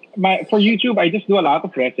 For YouTube, I just do a lot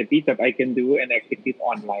of recipes that I can do and execute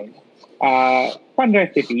online. Fun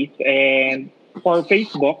recipes. And for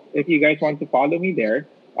Facebook, if you guys want to follow me there,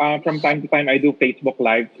 from time to time, I do Facebook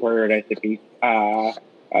Live for recipes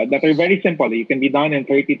that are very simple. You can be done in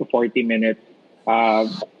 30 to 40 minutes.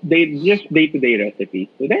 Just day-to-day recipes.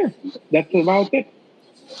 So there, that's about it.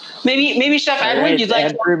 Maybe Chef Edward, you'd like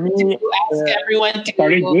to ask everyone to...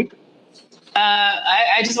 Sorry, good?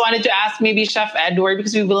 I just wanted to ask maybe Chef Edward,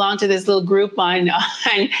 because we belong to this little group on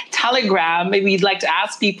Telegram. Maybe you'd like to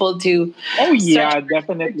ask people to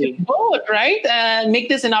definitely vote, right? Make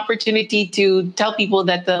this an opportunity to tell people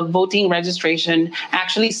that the voting registration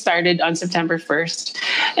actually started on September 1st.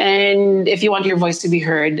 And if you want your voice to be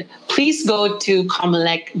heard, please go to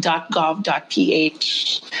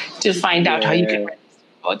comelec.gov.ph to find out how you can register.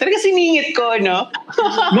 Oh, talaga siningit ko, no?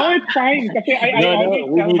 No, it's fine. Kasi I always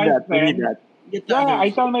tell my friends. Yeah,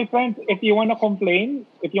 I tell my friends, if you want to complain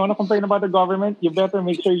about the government, you better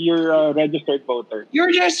make sure you're a registered voter. You're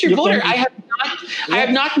a registered voter. I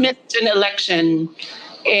have not missed an election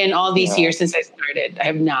in all these years since I started. I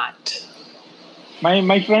have not.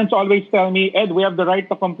 My friends always tell me, Ed, we have the right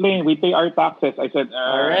to complain. We pay our taxes. I said,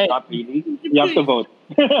 not really. You have to vote.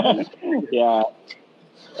 Yeah.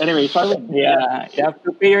 Anyway, sorry. Yeah, you have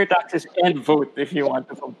to pay your taxes and vote if you want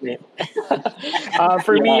to complain.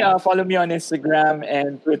 For me, follow me on Instagram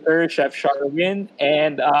and Twitter, Chef Sharwin.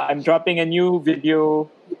 And I'm dropping a new video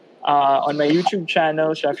on my YouTube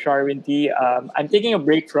channel, Chef Sharwin T. I'm taking a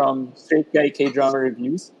break from Straight Guy K-Drama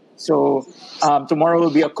reviews. So tomorrow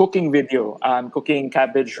will be a cooking video. I'm cooking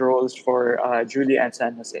cabbage rolls for Julie and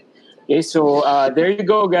San Jose. Okay, so there you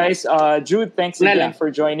go, guys. Jude, thanks again Lala.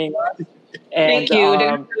 for joining us. And Thank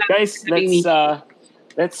you. guys, Having me.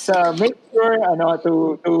 let's make sure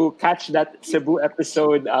to catch that Cebu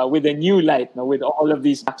episode with a new light, no, with all of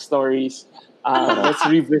these backstories. Let's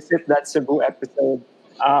revisit that Cebu episode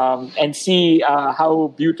and see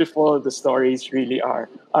how beautiful the stories really are.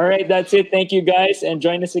 All right, that's it. Thank you, guys, and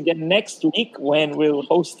join us again next week when we'll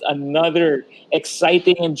host another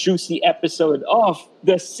exciting and juicy episode of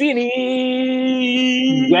The Cine.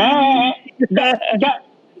 Yeah.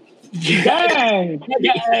 Gang.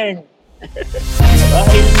 Gang.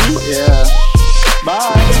 Bye. Yeah. Bye.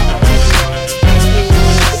 Bye, everyone.